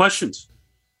questions.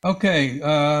 Okay,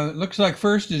 looks like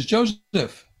first is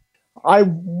Joseph. I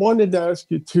wanted to ask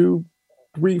you two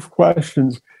brief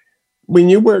questions. When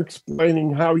you were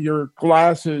explaining how your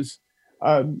glasses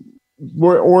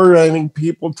were orienting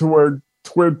people toward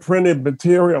printed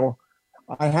material,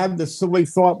 I had this silly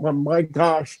thought, well, my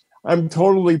gosh, I'm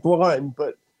totally blind,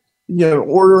 but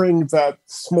ordering that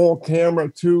small camera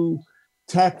to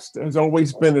text has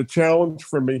always been a challenge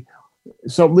for me.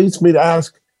 So it leads me to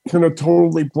ask, can a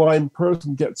totally blind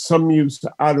person get some use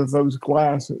out of those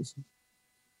glasses?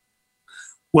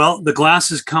 Well, the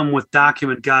glasses come with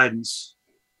document guidance.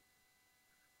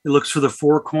 It looks for the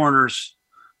four corners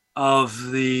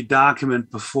of the document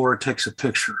before it takes a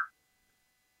picture.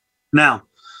 Now,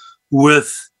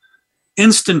 with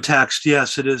instant text,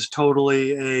 yes, it is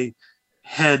totally a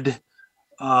head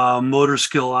motor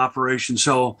skill operation.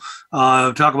 So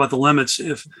talk about the limits.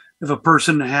 If a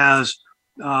person has,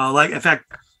 in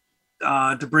fact,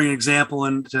 to bring an example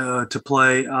into to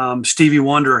play, Stevie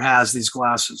Wonder has these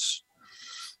glasses.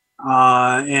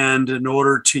 And in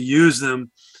order to use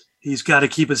them, he's got to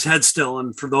keep his head still.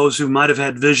 And for those who might have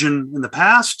had vision in the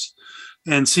past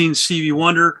and seen Stevie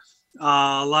Wonder,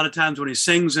 a lot of times when he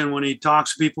sings and when he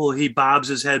talks to people, he bobs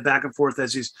his head back and forth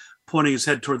as he's pointing his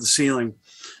head toward the ceiling.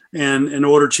 And in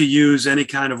order to use any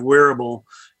kind of wearable,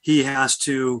 he has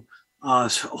to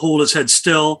hold his head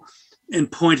still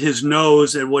and point his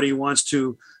nose at what he wants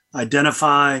to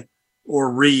identify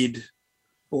or read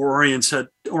or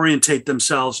orientate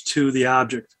themselves to the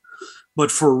object.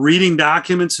 But for reading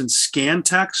documents and scan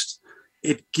text,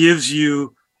 it gives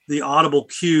you the audible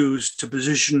cues to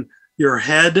position your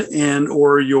head and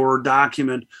or your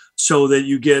document so that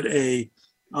you get a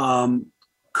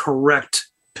correct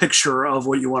picture of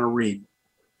what you want to read.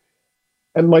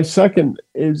 And my second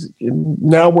is,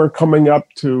 now we're coming up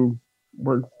to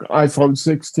iPhone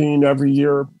 16 every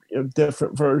year in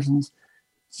different versions.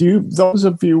 Those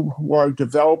of you who are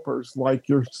developers like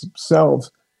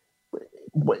yourselves,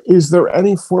 is there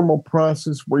any formal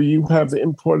process where you have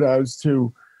input as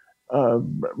to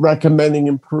recommending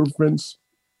improvements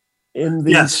in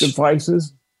these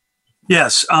devices?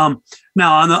 Yes. Now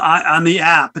on the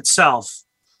app itself,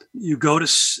 you go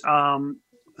to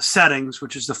settings,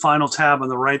 which is the final tab on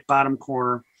the right bottom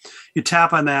corner. You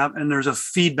tap on that, and there's a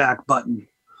feedback button.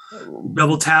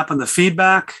 Double tap on the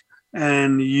feedback,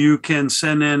 and you can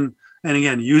send in, and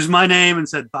again, use my name and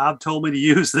said, Bob told me to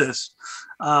use this.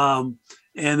 And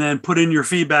then put in your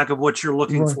feedback of what you're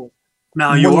looking for.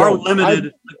 Now, you are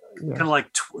limited, kind of like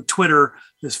Twitter,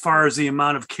 as far as the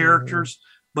amount of characters.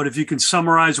 But if you can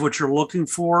summarize what you're looking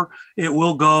for, it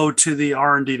will go to the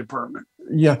R&D department.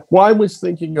 Yeah. Well, I was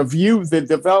thinking of you, the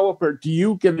developer. Do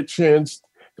you get a chance?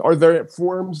 Are there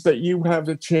forums that you have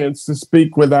a chance to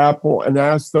speak with Apple and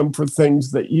ask them for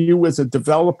things that you as a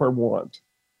developer want?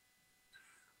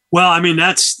 Well, I mean,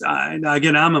 that's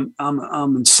again, I'm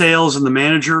in sales and the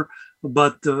manager,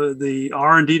 but the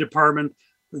R&D department,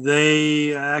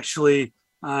 they actually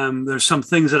there's some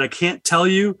things that I can't tell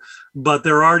you, but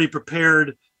they're already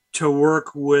prepared to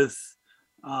work with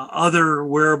other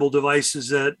wearable devices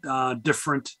that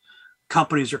different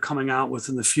companies are coming out with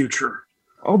in the future.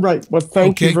 All right. Well,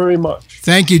 thank you very much.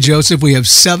 Thank you, Joseph. We have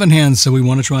 7 hands, so we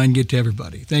want to try and get to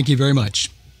everybody. Thank you very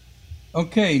much.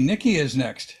 Okay, Nikki is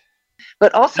next.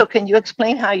 But also, can you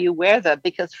explain how you wear them?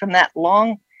 Because from that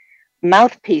long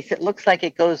mouthpiece, it looks like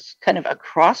it goes kind of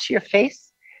across your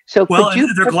face. So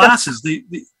they're glasses.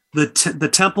 The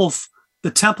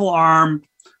temple arm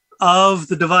of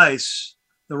the device,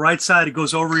 the right side, it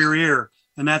goes over your ear,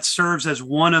 and that serves as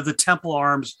one of the temple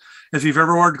arms. If you've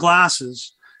ever worn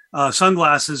glasses,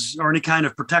 sunglasses, or any kind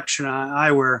of protection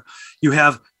eyewear, you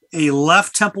have a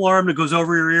left temple arm that goes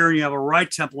over your ear, and you have a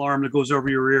right temple arm that goes over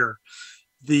your ear.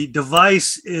 The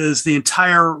device is the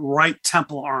entire right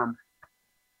temple arm.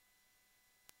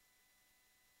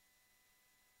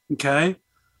 Okay.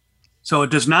 So it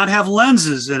does not have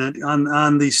lenses in it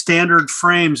on the standard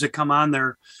frames that come on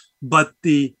there, but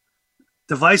the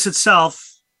device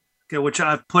itself, okay, which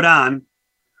I've put on,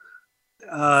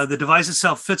 the device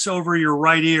itself fits over your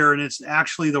right ear, and it's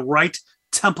actually the right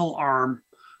temple arm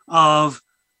of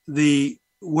the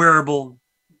wearable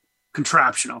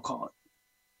contraption, I'll call it.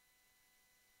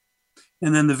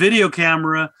 And then the video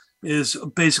camera is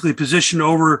basically positioned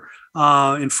over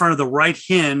in front of the right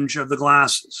hinge of the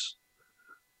glasses.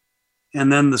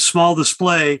 And then the small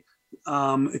display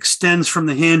extends from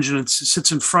the hinge, and it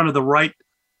sits in front of the right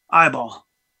eyeball.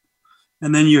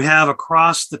 And then you have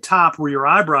across the top where your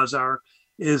eyebrows are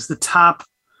is the top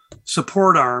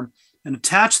support arm, and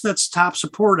attached to that top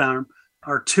support arm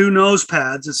are two nose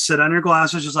pads that sit on your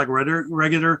glasses, just like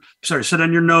sit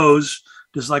on your nose,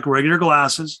 just like regular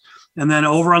glasses. And then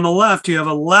over on the left, you have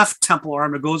a left temple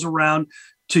arm that goes around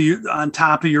to you on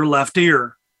top of your left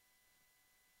ear.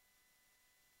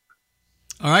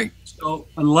 All right. So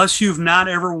unless you've not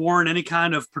ever worn any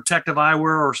kind of protective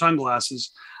eyewear or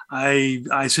sunglasses,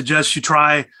 I suggest you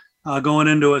try going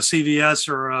into a CVS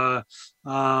or a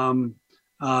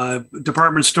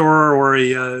department store or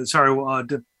a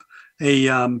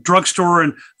drugstore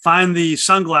and find the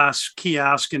sunglass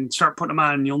kiosk and start putting them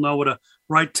on, and you'll know what a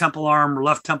right temple arm or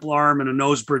left temple arm and a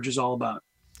nose bridge is all about.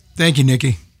 Thank you,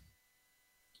 Nikki.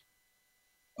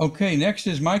 Okay, next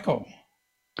is Michael.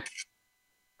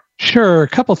 Sure, a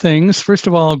couple things. First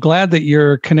of all, glad that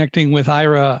you're connecting with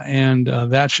Aira, and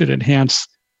that should enhance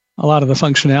a lot of the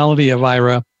functionality of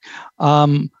Aira.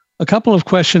 A couple of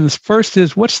questions. First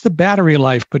is, what's the battery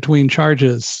life between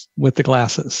charges with the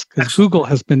glasses? Because Google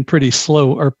has been pretty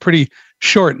slow or pretty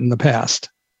short in the past.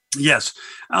 Yes.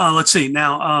 Let's see.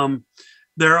 Now,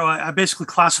 I basically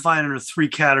classify it under three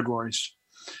categories.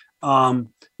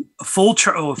 First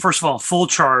of all, full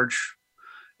charge.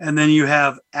 And then you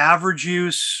have average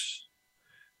use.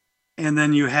 And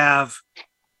then you have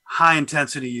high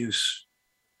intensity use.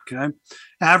 Okay.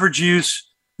 Average use,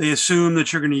 they assume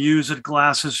that you're going to use the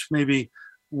glasses maybe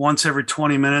once every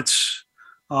 20 minutes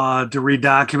to read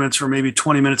documents, or maybe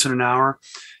 20 minutes in an hour.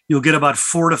 You'll get about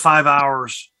 4 to 5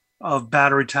 hours of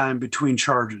battery time between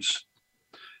charges.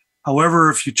 However,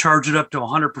 if you charge it up to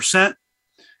 100%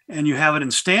 and you have it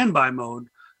in standby mode,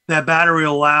 that battery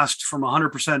will last from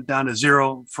 100% down to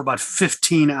 0 for about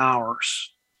 15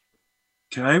 hours.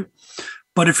 Okay.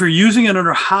 But if you're using it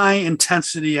under high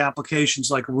intensity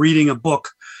applications like reading a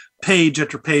book, page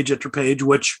after page after page,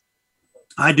 which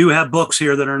I do have books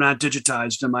here that are not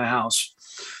digitized in my house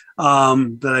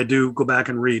that I do go back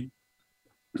and read.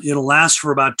 It'll last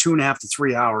for about 2.5 to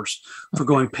 3 hours for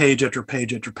going page after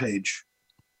page after page.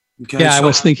 Okay, yeah, I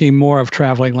was thinking more of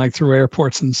traveling like through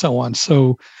airports and so on.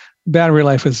 So battery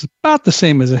life is about the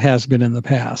same as it has been in the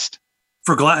past.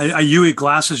 Are you a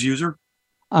glasses user?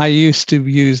 I used to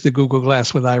use the Google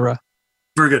Glass with Aira.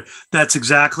 Very good. That's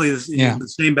exactly the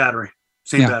same battery.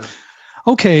 Same battery.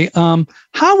 Okay.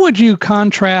 How would you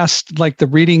contrast like the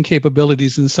reading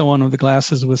capabilities and so on of the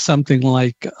glasses with something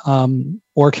like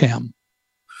Orcam?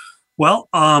 Well,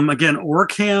 again,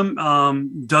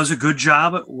 Orcam does a good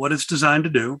job at what it's designed to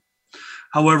do.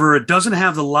 However, it doesn't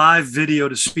have the live video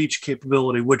to speech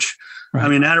capability, which, right. I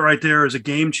mean, that right there is a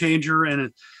game changer.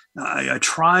 And I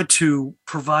try to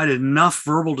provide enough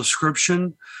verbal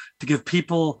description to give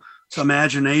people some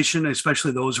imagination,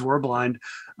 especially those who are blind,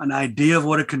 an idea of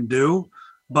what it can do.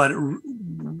 But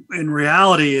in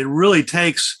reality, it really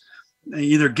takes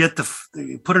either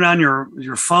put it on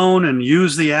your phone and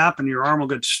use the app and your arm will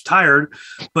get tired,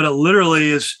 but it literally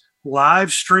is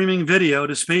live streaming video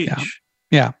to speech.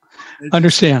 Yeah.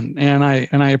 Understand. And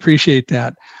I appreciate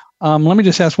that. Let me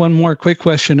just ask one more quick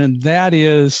question. And that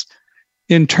is,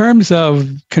 in terms of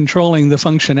controlling the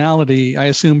functionality, I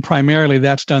assume primarily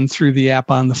that's done through the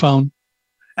app on the phone.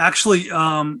 Actually,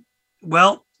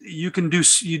 well, you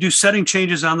do setting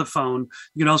changes on the phone.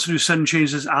 You can also do setting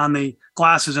changes on the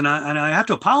glasses. And I have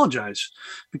to apologize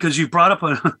because you brought up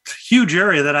a huge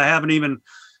area that I haven't even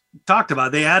talked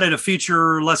about. They added a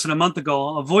feature less than a month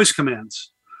ago of voice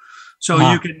commands.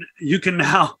 So you can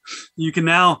now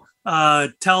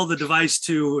tell the device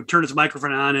to turn its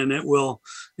microphone on, and it will,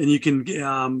 and you can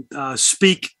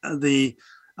speak the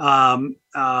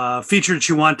feature that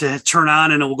you want to turn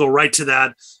on, and it will go right to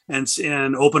that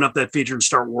and open up that feature and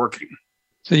start working.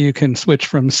 So you can switch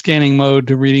from scanning mode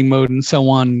to reading mode and so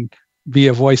on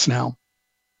via voice now.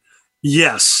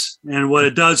 Yes. And what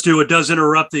it does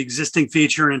interrupt the existing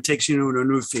feature and it takes you to a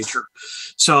new feature.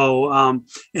 So,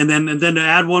 and then to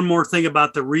add one more thing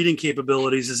about the reading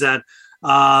capabilities is that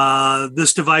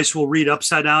this device will read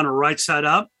upside down or right side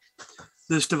up.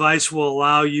 This device will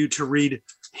allow you to read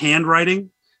handwriting.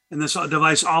 And this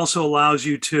device also allows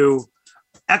you to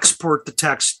export the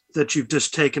text that you've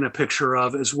just taken a picture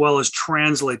of, as well as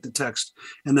translate the text.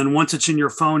 And then once it's in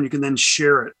your phone, you can then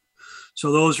share it.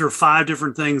 So those are 5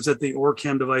 different things that the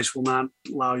Orcam device will not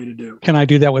allow you to do. Can I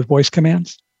do that with voice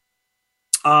commands?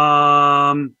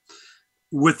 With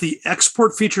the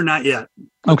export feature, not yet.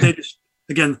 Okay.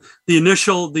 Again, the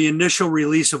initial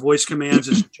release of voice commands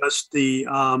is just the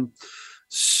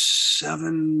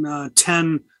 7,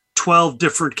 10, 12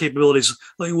 different capabilities,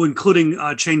 including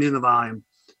changing the volume.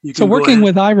 So working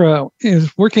with Aira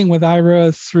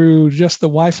through just the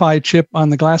Wi-Fi chip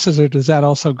on the glasses, or does that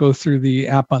also go through the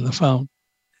app on the phone?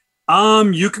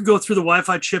 You can go through the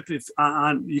Wi-Fi chip if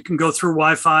you can go through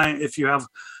Wi-Fi if you have.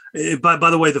 By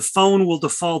the way, the phone will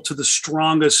default to the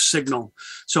strongest signal.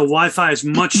 So Wi-Fi is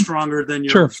much stronger than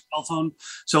your cell phone.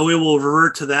 So it will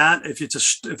revert to that. If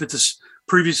it's a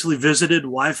previously visited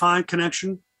Wi-Fi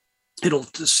connection, it'll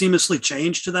seamlessly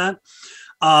change to that.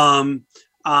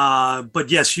 But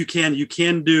yes, you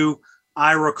can do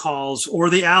Aira calls or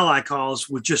the Ally calls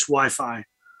with just Wi-Fi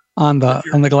on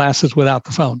the glasses without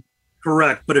the phone.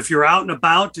 Correct. But if you're out and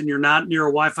about and you're not near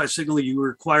a Wi-Fi signal, you're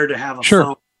required to have a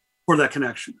phone for that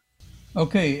connection.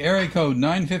 Okay, area code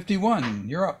 951.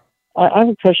 You're up. I have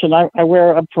a question.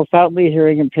 I'm profoundly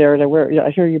hearing impaired.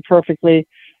 I hear you perfectly,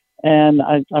 and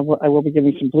I will be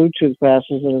getting some Bluetooth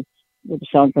glasses that the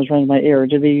sound comes right in my ear.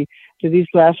 Do these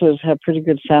glasses have pretty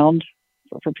good sound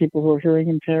for people who are hearing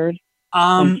impaired?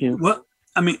 Thank you. Well,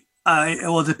 I mean,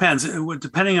 it depends.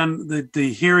 Depending on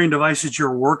the hearing devices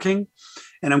you're working,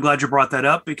 and I'm glad you brought that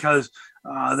up because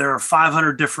there are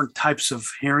 500 different types of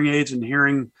hearing aids and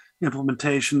hearing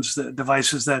implementations,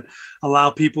 devices that allow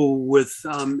people with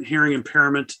hearing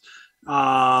impairment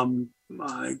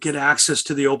get access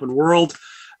to the open world.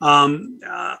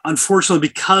 Unfortunately,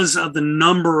 because of the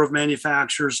number of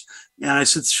manufacturers, and I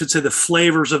should say the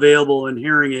flavors available in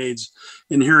hearing aids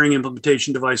and hearing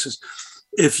implementation devices,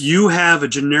 if you have a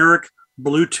generic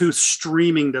Bluetooth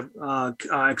streaming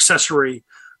accessory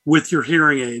with your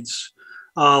hearing aids,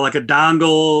 like a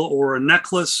dongle or a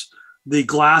necklace, the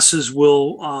glasses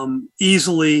will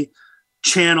easily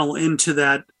channel into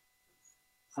that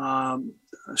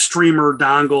streamer,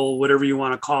 dongle, whatever you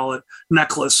want to call it,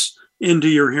 necklace into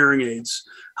your hearing aids.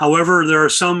 However, there are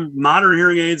some modern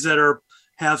hearing aids that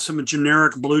have some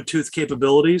generic Bluetooth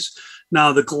capabilities.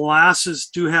 Now, the glasses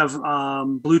do have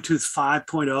Bluetooth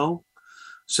 5.0,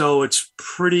 so it's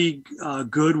pretty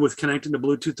good with connecting to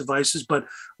Bluetooth devices. But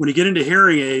when you get into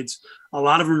hearing aids, a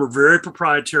lot of them are very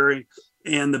proprietary.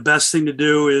 And the best thing to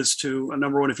do is to,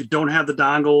 number one, if you don't have the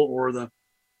dongle or the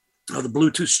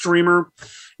Bluetooth streamer,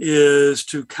 is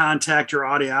to contact your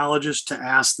audiologist to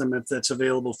ask them if that's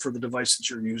available for the device that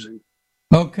you're using.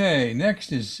 Okay,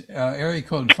 next is area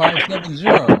code 570.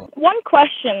 One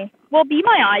question. Will Be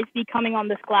My Eyes be coming on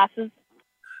this glasses?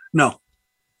 No,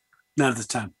 not at this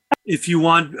time. If you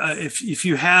want, if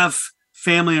you have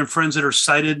family and friends that are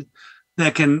sighted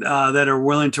that are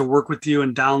willing to work with you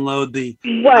and download the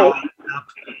right.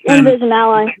 Envision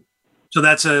Ally. So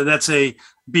that's a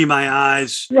Be My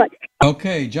Eyes. Right.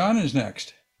 Okay, John is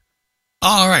next.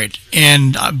 All right,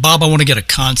 and Bob, I want to get a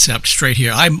concept straight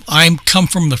here. I'm come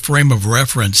from the frame of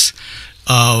reference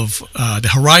of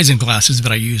the Horizon glasses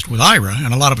that I used with Aira,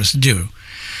 and a lot of us do.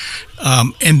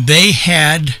 And they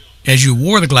had, as you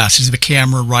wore the glasses, the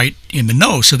camera right in the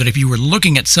nose, so that if you were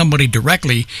looking at somebody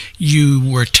directly, you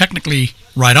were technically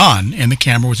right on, and the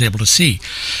camera was able to see.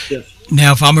 Yes.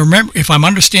 Now, if I'm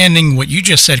understanding what you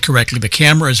just said correctly, the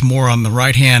camera is more on the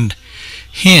right-hand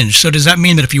hinge. So does that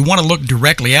mean that if you want to look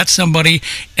directly at somebody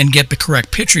and get the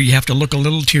correct picture, you have to look a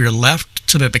little to your left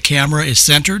so that the camera is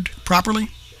centered properly?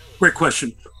 Great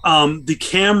question. The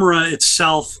camera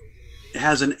itself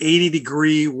has an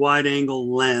 80-degree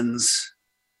wide-angle lens.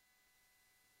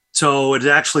 So it's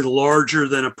actually larger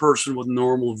than a person with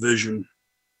normal vision.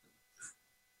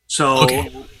 So,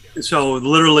 so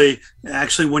literally,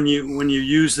 actually, when you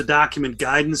use the document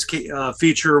guidance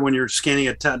feature, when you're scanning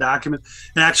a document,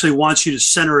 it actually wants you to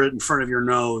center it in front of your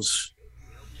nose.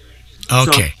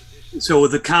 Okay. So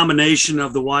with the combination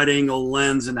of the wide-angle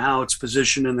lens and how it's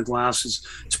positioned in the glasses,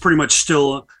 it's pretty much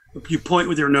still, you point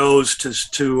with your nose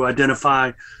to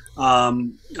identify,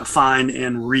 find,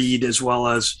 and read, as well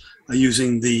as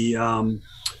using the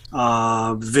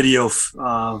video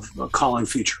calling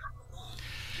feature.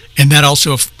 And that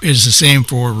also is the same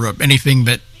for anything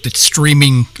that's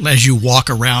streaming as you walk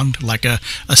around, like a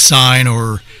sign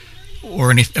or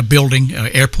a building,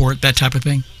 airport, that type of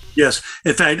thing? Yes.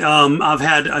 In fact, I've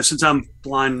had, since I'm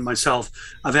blind myself,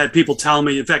 I've had people tell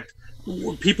me, in fact,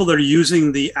 people that are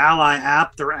using the Ally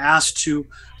app, they're asked to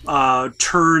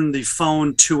turn the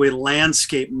phone to a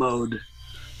landscape mode.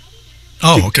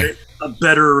 Oh, okay. A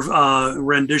better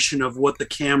rendition of what the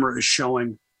camera is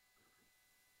showing.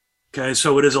 Okay,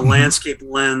 so it is a landscape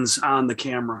lens on the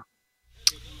camera.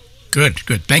 Good.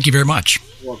 Thank you very much.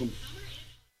 You're welcome.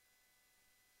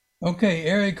 Okay,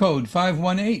 area code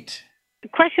 518. A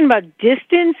question about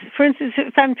distance. For instance,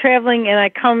 if I'm traveling and I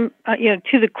come,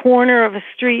 to the corner of a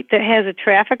street that has a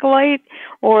traffic light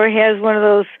or has one of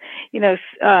those,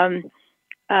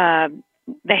 the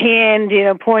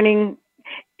hand, pointing,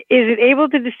 is it able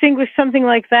to distinguish something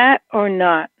like that or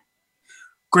not?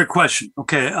 Great question.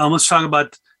 Okay, let's talk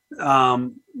about there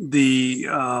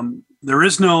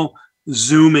is no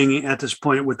zooming at this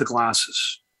point with the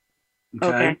glasses.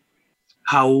 Okay.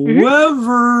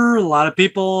 However, a lot of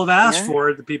people have asked for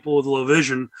it. The people with low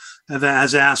vision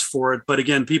has asked for it. But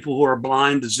again, people who are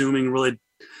blind to zooming,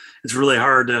 it's really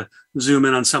hard to zoom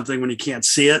in on something when you can't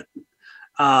see it.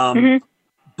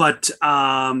 But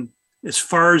as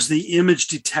far as the image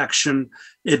detection,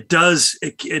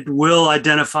 it will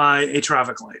identify a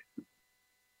traffic light.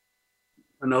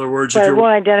 In other words, but it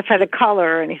won't identify the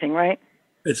color or anything, right?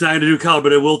 It's not going to do color,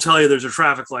 but it will tell you there's a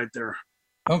traffic light there.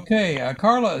 Okay,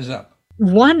 Carla is up.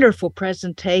 Wonderful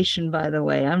presentation, by the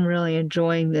way. I'm really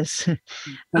enjoying this.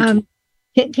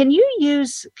 Can you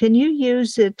use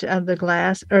it, the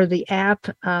glass or the app,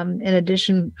 in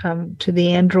addition to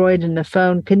the Android and the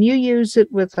phone? Can you use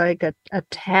it with like a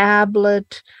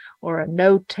tablet or a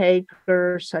note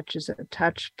taker, such as a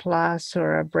Touch Plus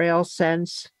or a Braille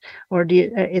Sense, or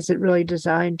is it really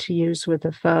designed to use with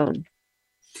a phone?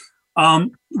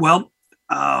 No,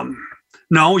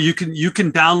 you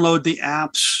can download the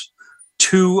apps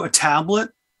to a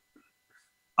tablet.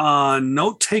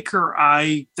 Note taker,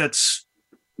 that's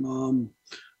something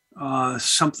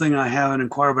I haven't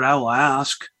inquired, but I will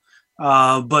ask.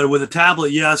 But with a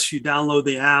tablet, yes, you download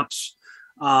the apps.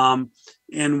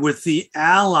 And with the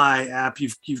Ally app, you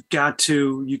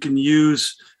can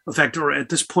use, in fact, or at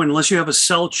this point, unless you have a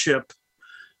cell chip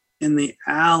in the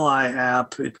Ally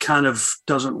app, it kind of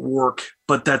doesn't work,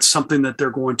 but that's something that they're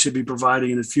going to be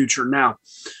providing in the future. Now,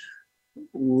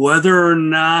 whether or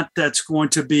not that's going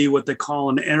to be what they call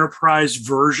an enterprise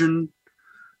version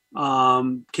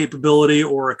capability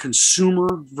or a consumer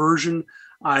version,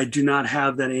 I do not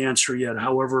have that answer yet.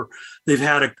 However, they've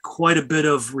had quite a bit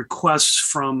of requests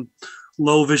from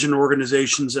low vision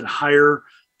organizations that hire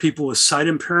people with sight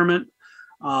impairment.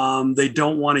 They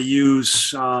don't want to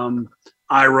use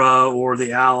Aira or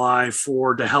the Ally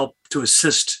to help to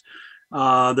assist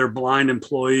their blind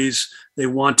employees. They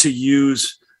want to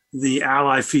use the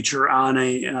Ally feature on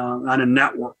a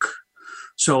network.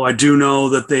 So I do know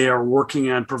that they are working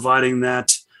on providing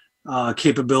that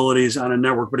capabilities on a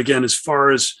network. But again, as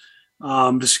far as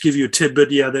just to give you a tidbit,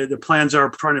 the plans are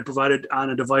trying to provide it on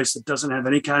a device that doesn't have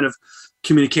any kind of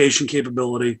communication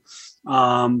capability,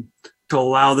 to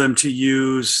allow them to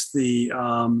use the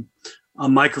a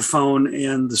microphone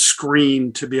and the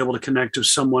screen to be able to connect to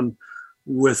someone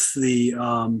with the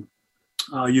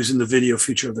using the video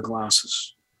feature of the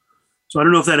glasses. So I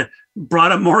don't know if that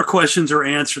brought up more questions or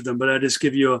answered them, but I just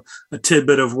give you a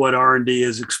tidbit of what R&D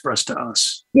has expressed to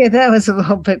us. Yeah, that was a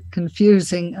little bit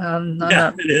confusing.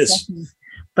 It is.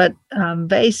 But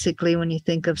basically, when you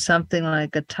think of something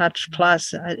like a Touch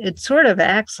Plus, it sort of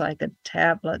acts like a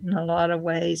tablet in a lot of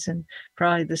ways, and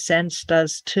probably the Sense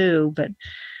does too. But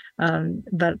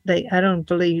I don't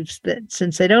believe that,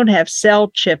 since they don't have cell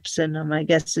chips in them, I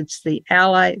guess it's the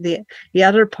Ally. The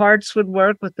other parts would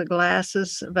work with the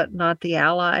glasses, but not the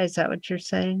Ally. Is that what you're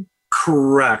saying?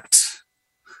 Correct.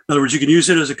 In other words, you can use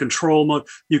it as a control mode.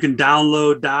 You can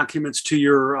download documents to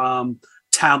your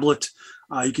tablet.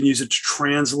 You can use it to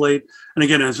translate. And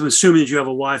again, I'm assuming that you have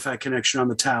a Wi-Fi connection on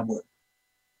the tablet.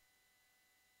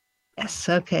 Yes.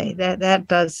 Okay. That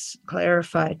does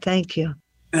clarify. Thank you.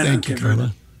 Thank you,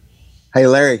 Carla. Hey,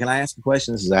 Larry, can I ask a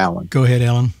question? This is Alan. Go ahead,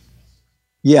 Alan.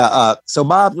 Yeah. So,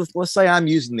 Bob, let's say I'm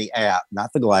using the app,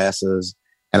 not the glasses,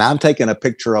 and I'm taking a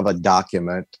picture of a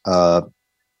document, not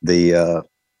the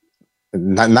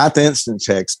instant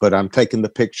text, but I'm taking the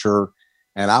picture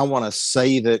and I want to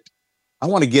save it. I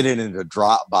want to get it into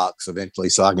Dropbox eventually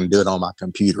so I can do it on my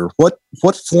computer. What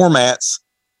formats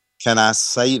can I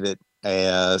save it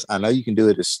as? I know you can do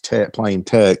it as plain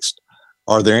text.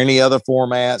 Are there any other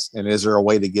formats, and is there a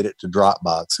way to get it to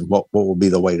Dropbox, and what will be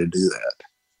the way to do that?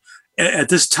 At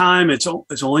this time, it's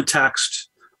only text.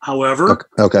 However,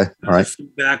 okay, all right.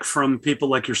 Feedback from people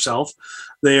like yourself,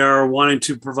 they are wanting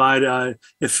to provide.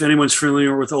 If anyone's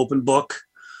familiar with Open Book,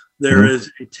 there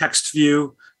is a text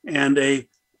view and a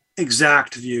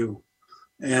exact view,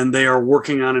 and they are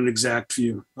working on an exact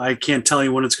view. I can't tell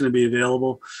you when it's going to be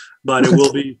available, but it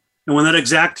will be. And when that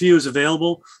exact view is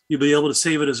available, you'll be able to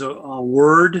save it as a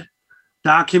Word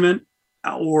document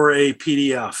or a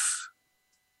PDF.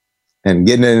 And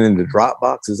getting it into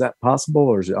Dropbox, is that possible,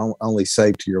 or is it only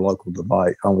saved to your local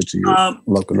device, only to your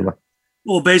local device?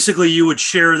 Well, basically, you would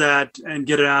share that and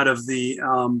get it out of the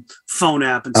phone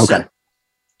app and send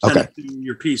it to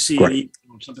your PC or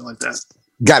something like that.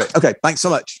 Got it. Okay. Thanks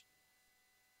so much.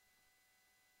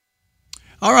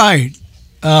 All right.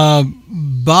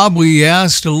 Bob, we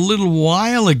asked a little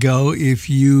while ago if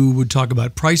you would talk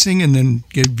about pricing and then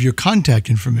give your contact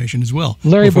information as well.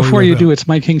 Larry, before you do, it's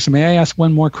Mike Kingston. May I ask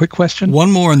one more quick question?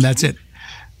 One more, and that's it.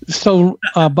 So,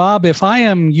 Bob, if I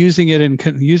am using it and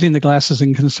using the glasses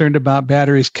and concerned about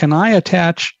batteries, can I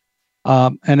attach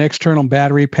an external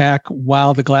battery pack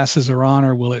while the glasses are on,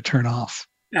 or will it turn off?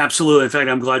 Absolutely. In fact,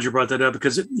 I'm glad you brought that up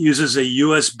because it uses a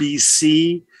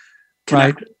USB-C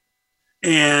connector, Right.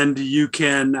 and you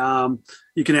can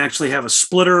actually have a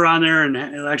splitter on there, and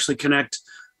it'll actually connect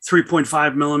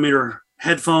 3.5 millimeter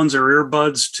headphones or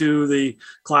earbuds to the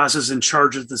glasses and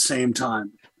charge at the same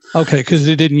time. Okay, because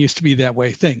it didn't used to be that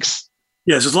way. Thanks.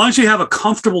 Yes, as long as you have a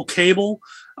comfortable cable.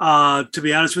 To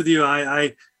be honest with you,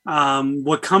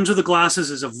 what comes with the glasses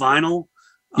is a vinyl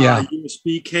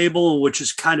USB cable, which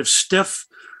is kind of stiff.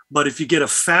 But if you get a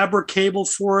fabric cable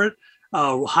for it,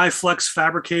 high flex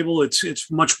fabric cable, it's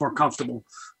much more comfortable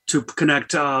to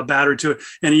connect battery to it.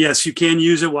 And yes, you can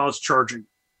use it while it's charging.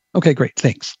 Okay, great.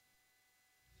 Thanks.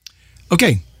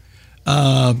 Okay.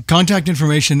 Contact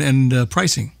information and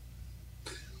pricing.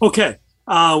 Okay.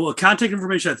 Well, contact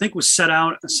information I think was sent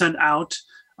out,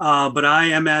 but I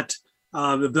am at.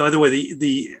 By the way,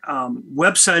 the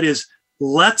website is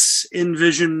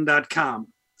letsenvision.com.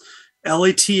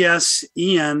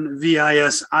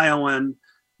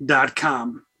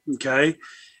 letsenvision.com. Okay.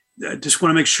 I just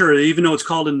want to make sure that even though it's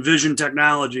called Envision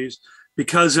Technologies,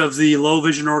 because of the Low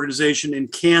Vision Organization in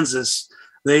Kansas,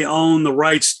 they own the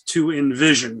rights to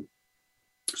Envision.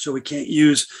 So we can't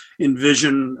use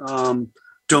Envision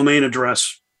domain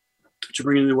address to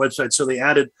bring in the website. So they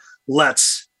added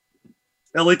Let's,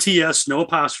 L-E-T-S, no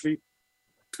apostrophe,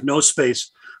 no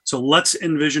space. So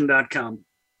letsenvision.com.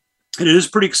 And it is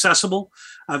pretty accessible.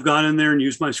 I've gone in there and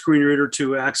used my screen reader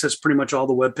to access pretty much all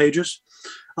the web pages.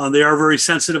 They are very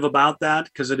sensitive about that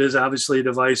because it is obviously a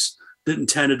device that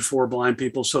intended for blind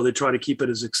people. So they try to keep it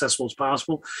as accessible as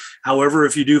possible. However,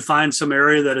 if you do find some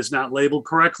area that is not labeled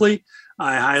correctly,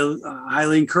 I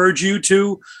highly encourage you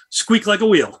to squeak like a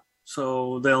wheel.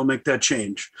 So they'll make that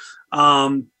change.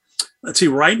 Let's see,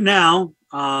 right now,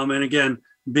 and again,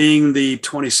 being the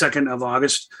 22nd of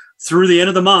August, through the end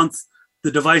of the month,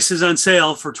 the device is on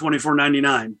sale for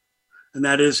 $24.99, and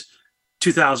that is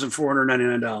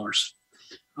 $2,499.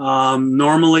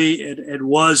 Normally, it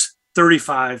was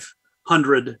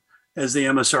 $3,500 as the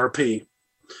MSRP.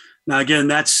 Now, again,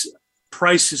 that's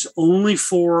price is only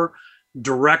for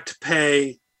direct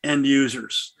pay end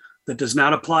users. That does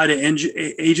not apply to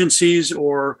agencies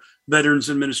or Veterans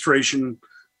Administration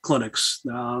clinics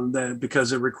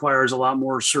because it requires a lot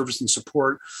more service and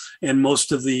support. And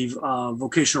most of the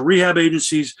vocational rehab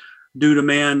agencies do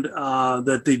demand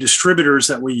that the distributors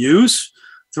that we use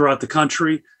throughout the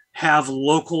country have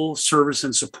local service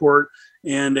and support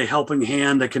and a helping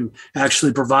hand that can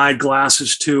actually provide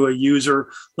glasses to a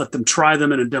user, let them try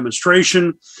them in a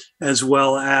demonstration, as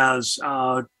well as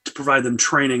to provide them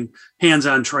training,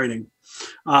 hands-on training.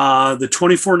 The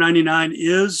 $24.99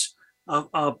 is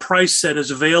a price that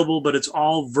is available, but it's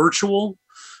all virtual.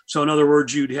 So in other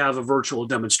words, you'd have a virtual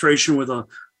demonstration with a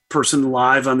person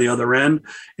live on the other end.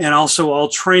 And also all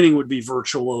training would be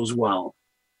virtual as well.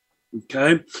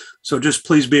 Okay. So just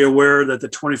please be aware that the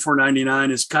 $24.99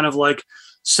 is kind of like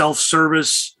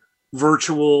self-service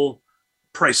virtual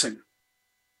pricing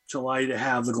to allow you to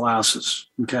have the glasses.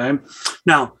 Okay.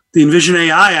 Now the Envision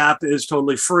AI app is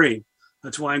totally free.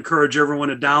 That's why I encourage everyone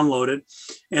to download it.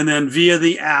 And then via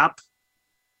the app,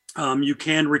 you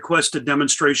can request a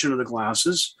demonstration of the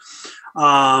glasses.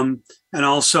 And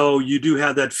also you do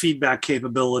have that feedback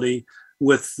capability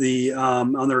with the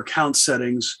on their account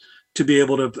settings to be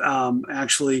able to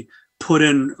actually put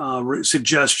in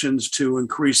suggestions to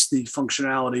increase the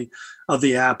functionality of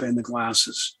the app and the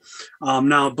glasses.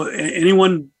 Now, but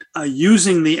anyone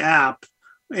using the app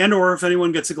and or if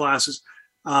anyone gets the glasses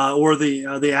or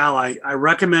the Ally, I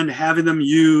recommend having them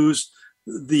use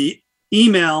the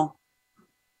email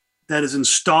that is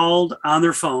installed on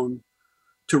their phone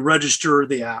to register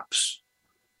the apps.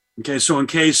 Okay, so in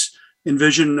case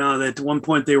Envision that at one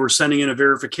point they were sending in a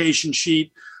verification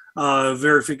sheet,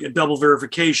 double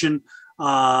verification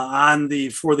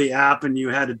for the app, and you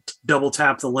had to double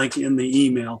tap the link in the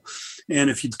email. And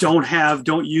if you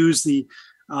don't use the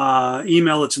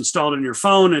email that's installed in your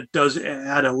phone, it does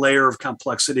add a layer of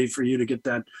complexity for you to get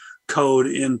that code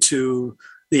into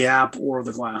the app or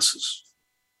the glasses.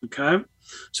 Okay,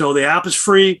 so the app is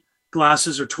free.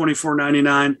 Glasses are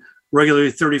 $24.99,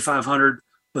 regularly $3,500,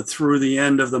 but through the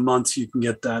end of the month you can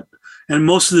get that. And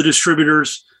most of the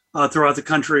distributors throughout the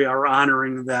country are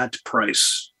honoring that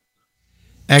price.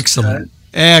 Excellent. Okay.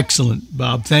 Excellent,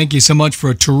 Bob. Thank you so much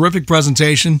for a terrific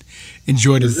presentation.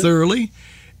 Enjoyed it thoroughly.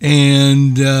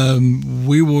 And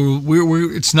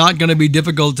it's not going to be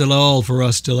difficult at all for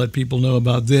us to let people know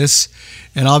about this.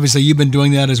 And obviously, you've been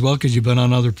doing that as well because you've been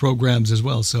on other programs as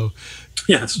well. So,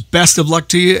 yes, best of luck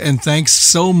to you, and thanks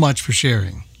so much for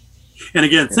sharing. And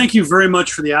again, thank you very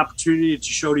much for the opportunity to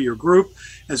show to your group,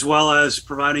 as well as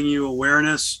providing you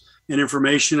awareness and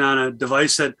information on a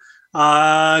device that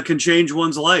can change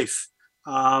one's life.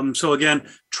 So again,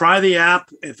 try the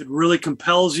app. If it really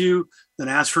compels you, then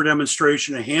ask for a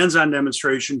demonstration, a hands-on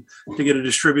demonstration, to get a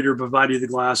distributor to provide you the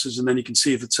glasses, and then you can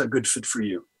see if it's a good fit for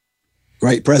you.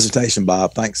 Great presentation,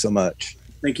 Bob. Thanks so much.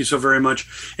 Thank you so very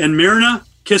much. And Myrna,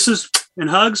 kisses and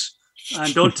hugs,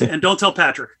 and don't tell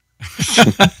Patrick.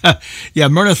 Yeah,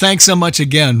 Myrna, thanks so much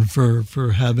again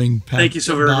for having Pat. Thank you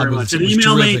so very much. And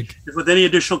email me with any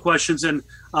additional questions, and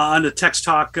on the Text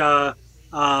Talk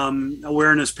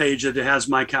awareness page that has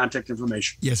my contact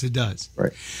information. Yes, it does.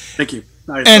 Right. Thank you.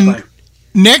 All right, and bye-bye.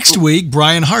 Next week,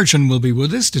 Brian Harchin will be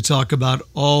with us to talk about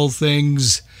all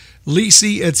things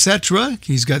Lisi, etc.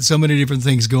 He's got so many different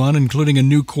things going, including a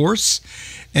new course,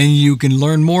 and you can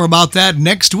learn more about that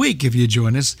next week if you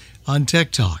join us on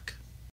Tech Talk.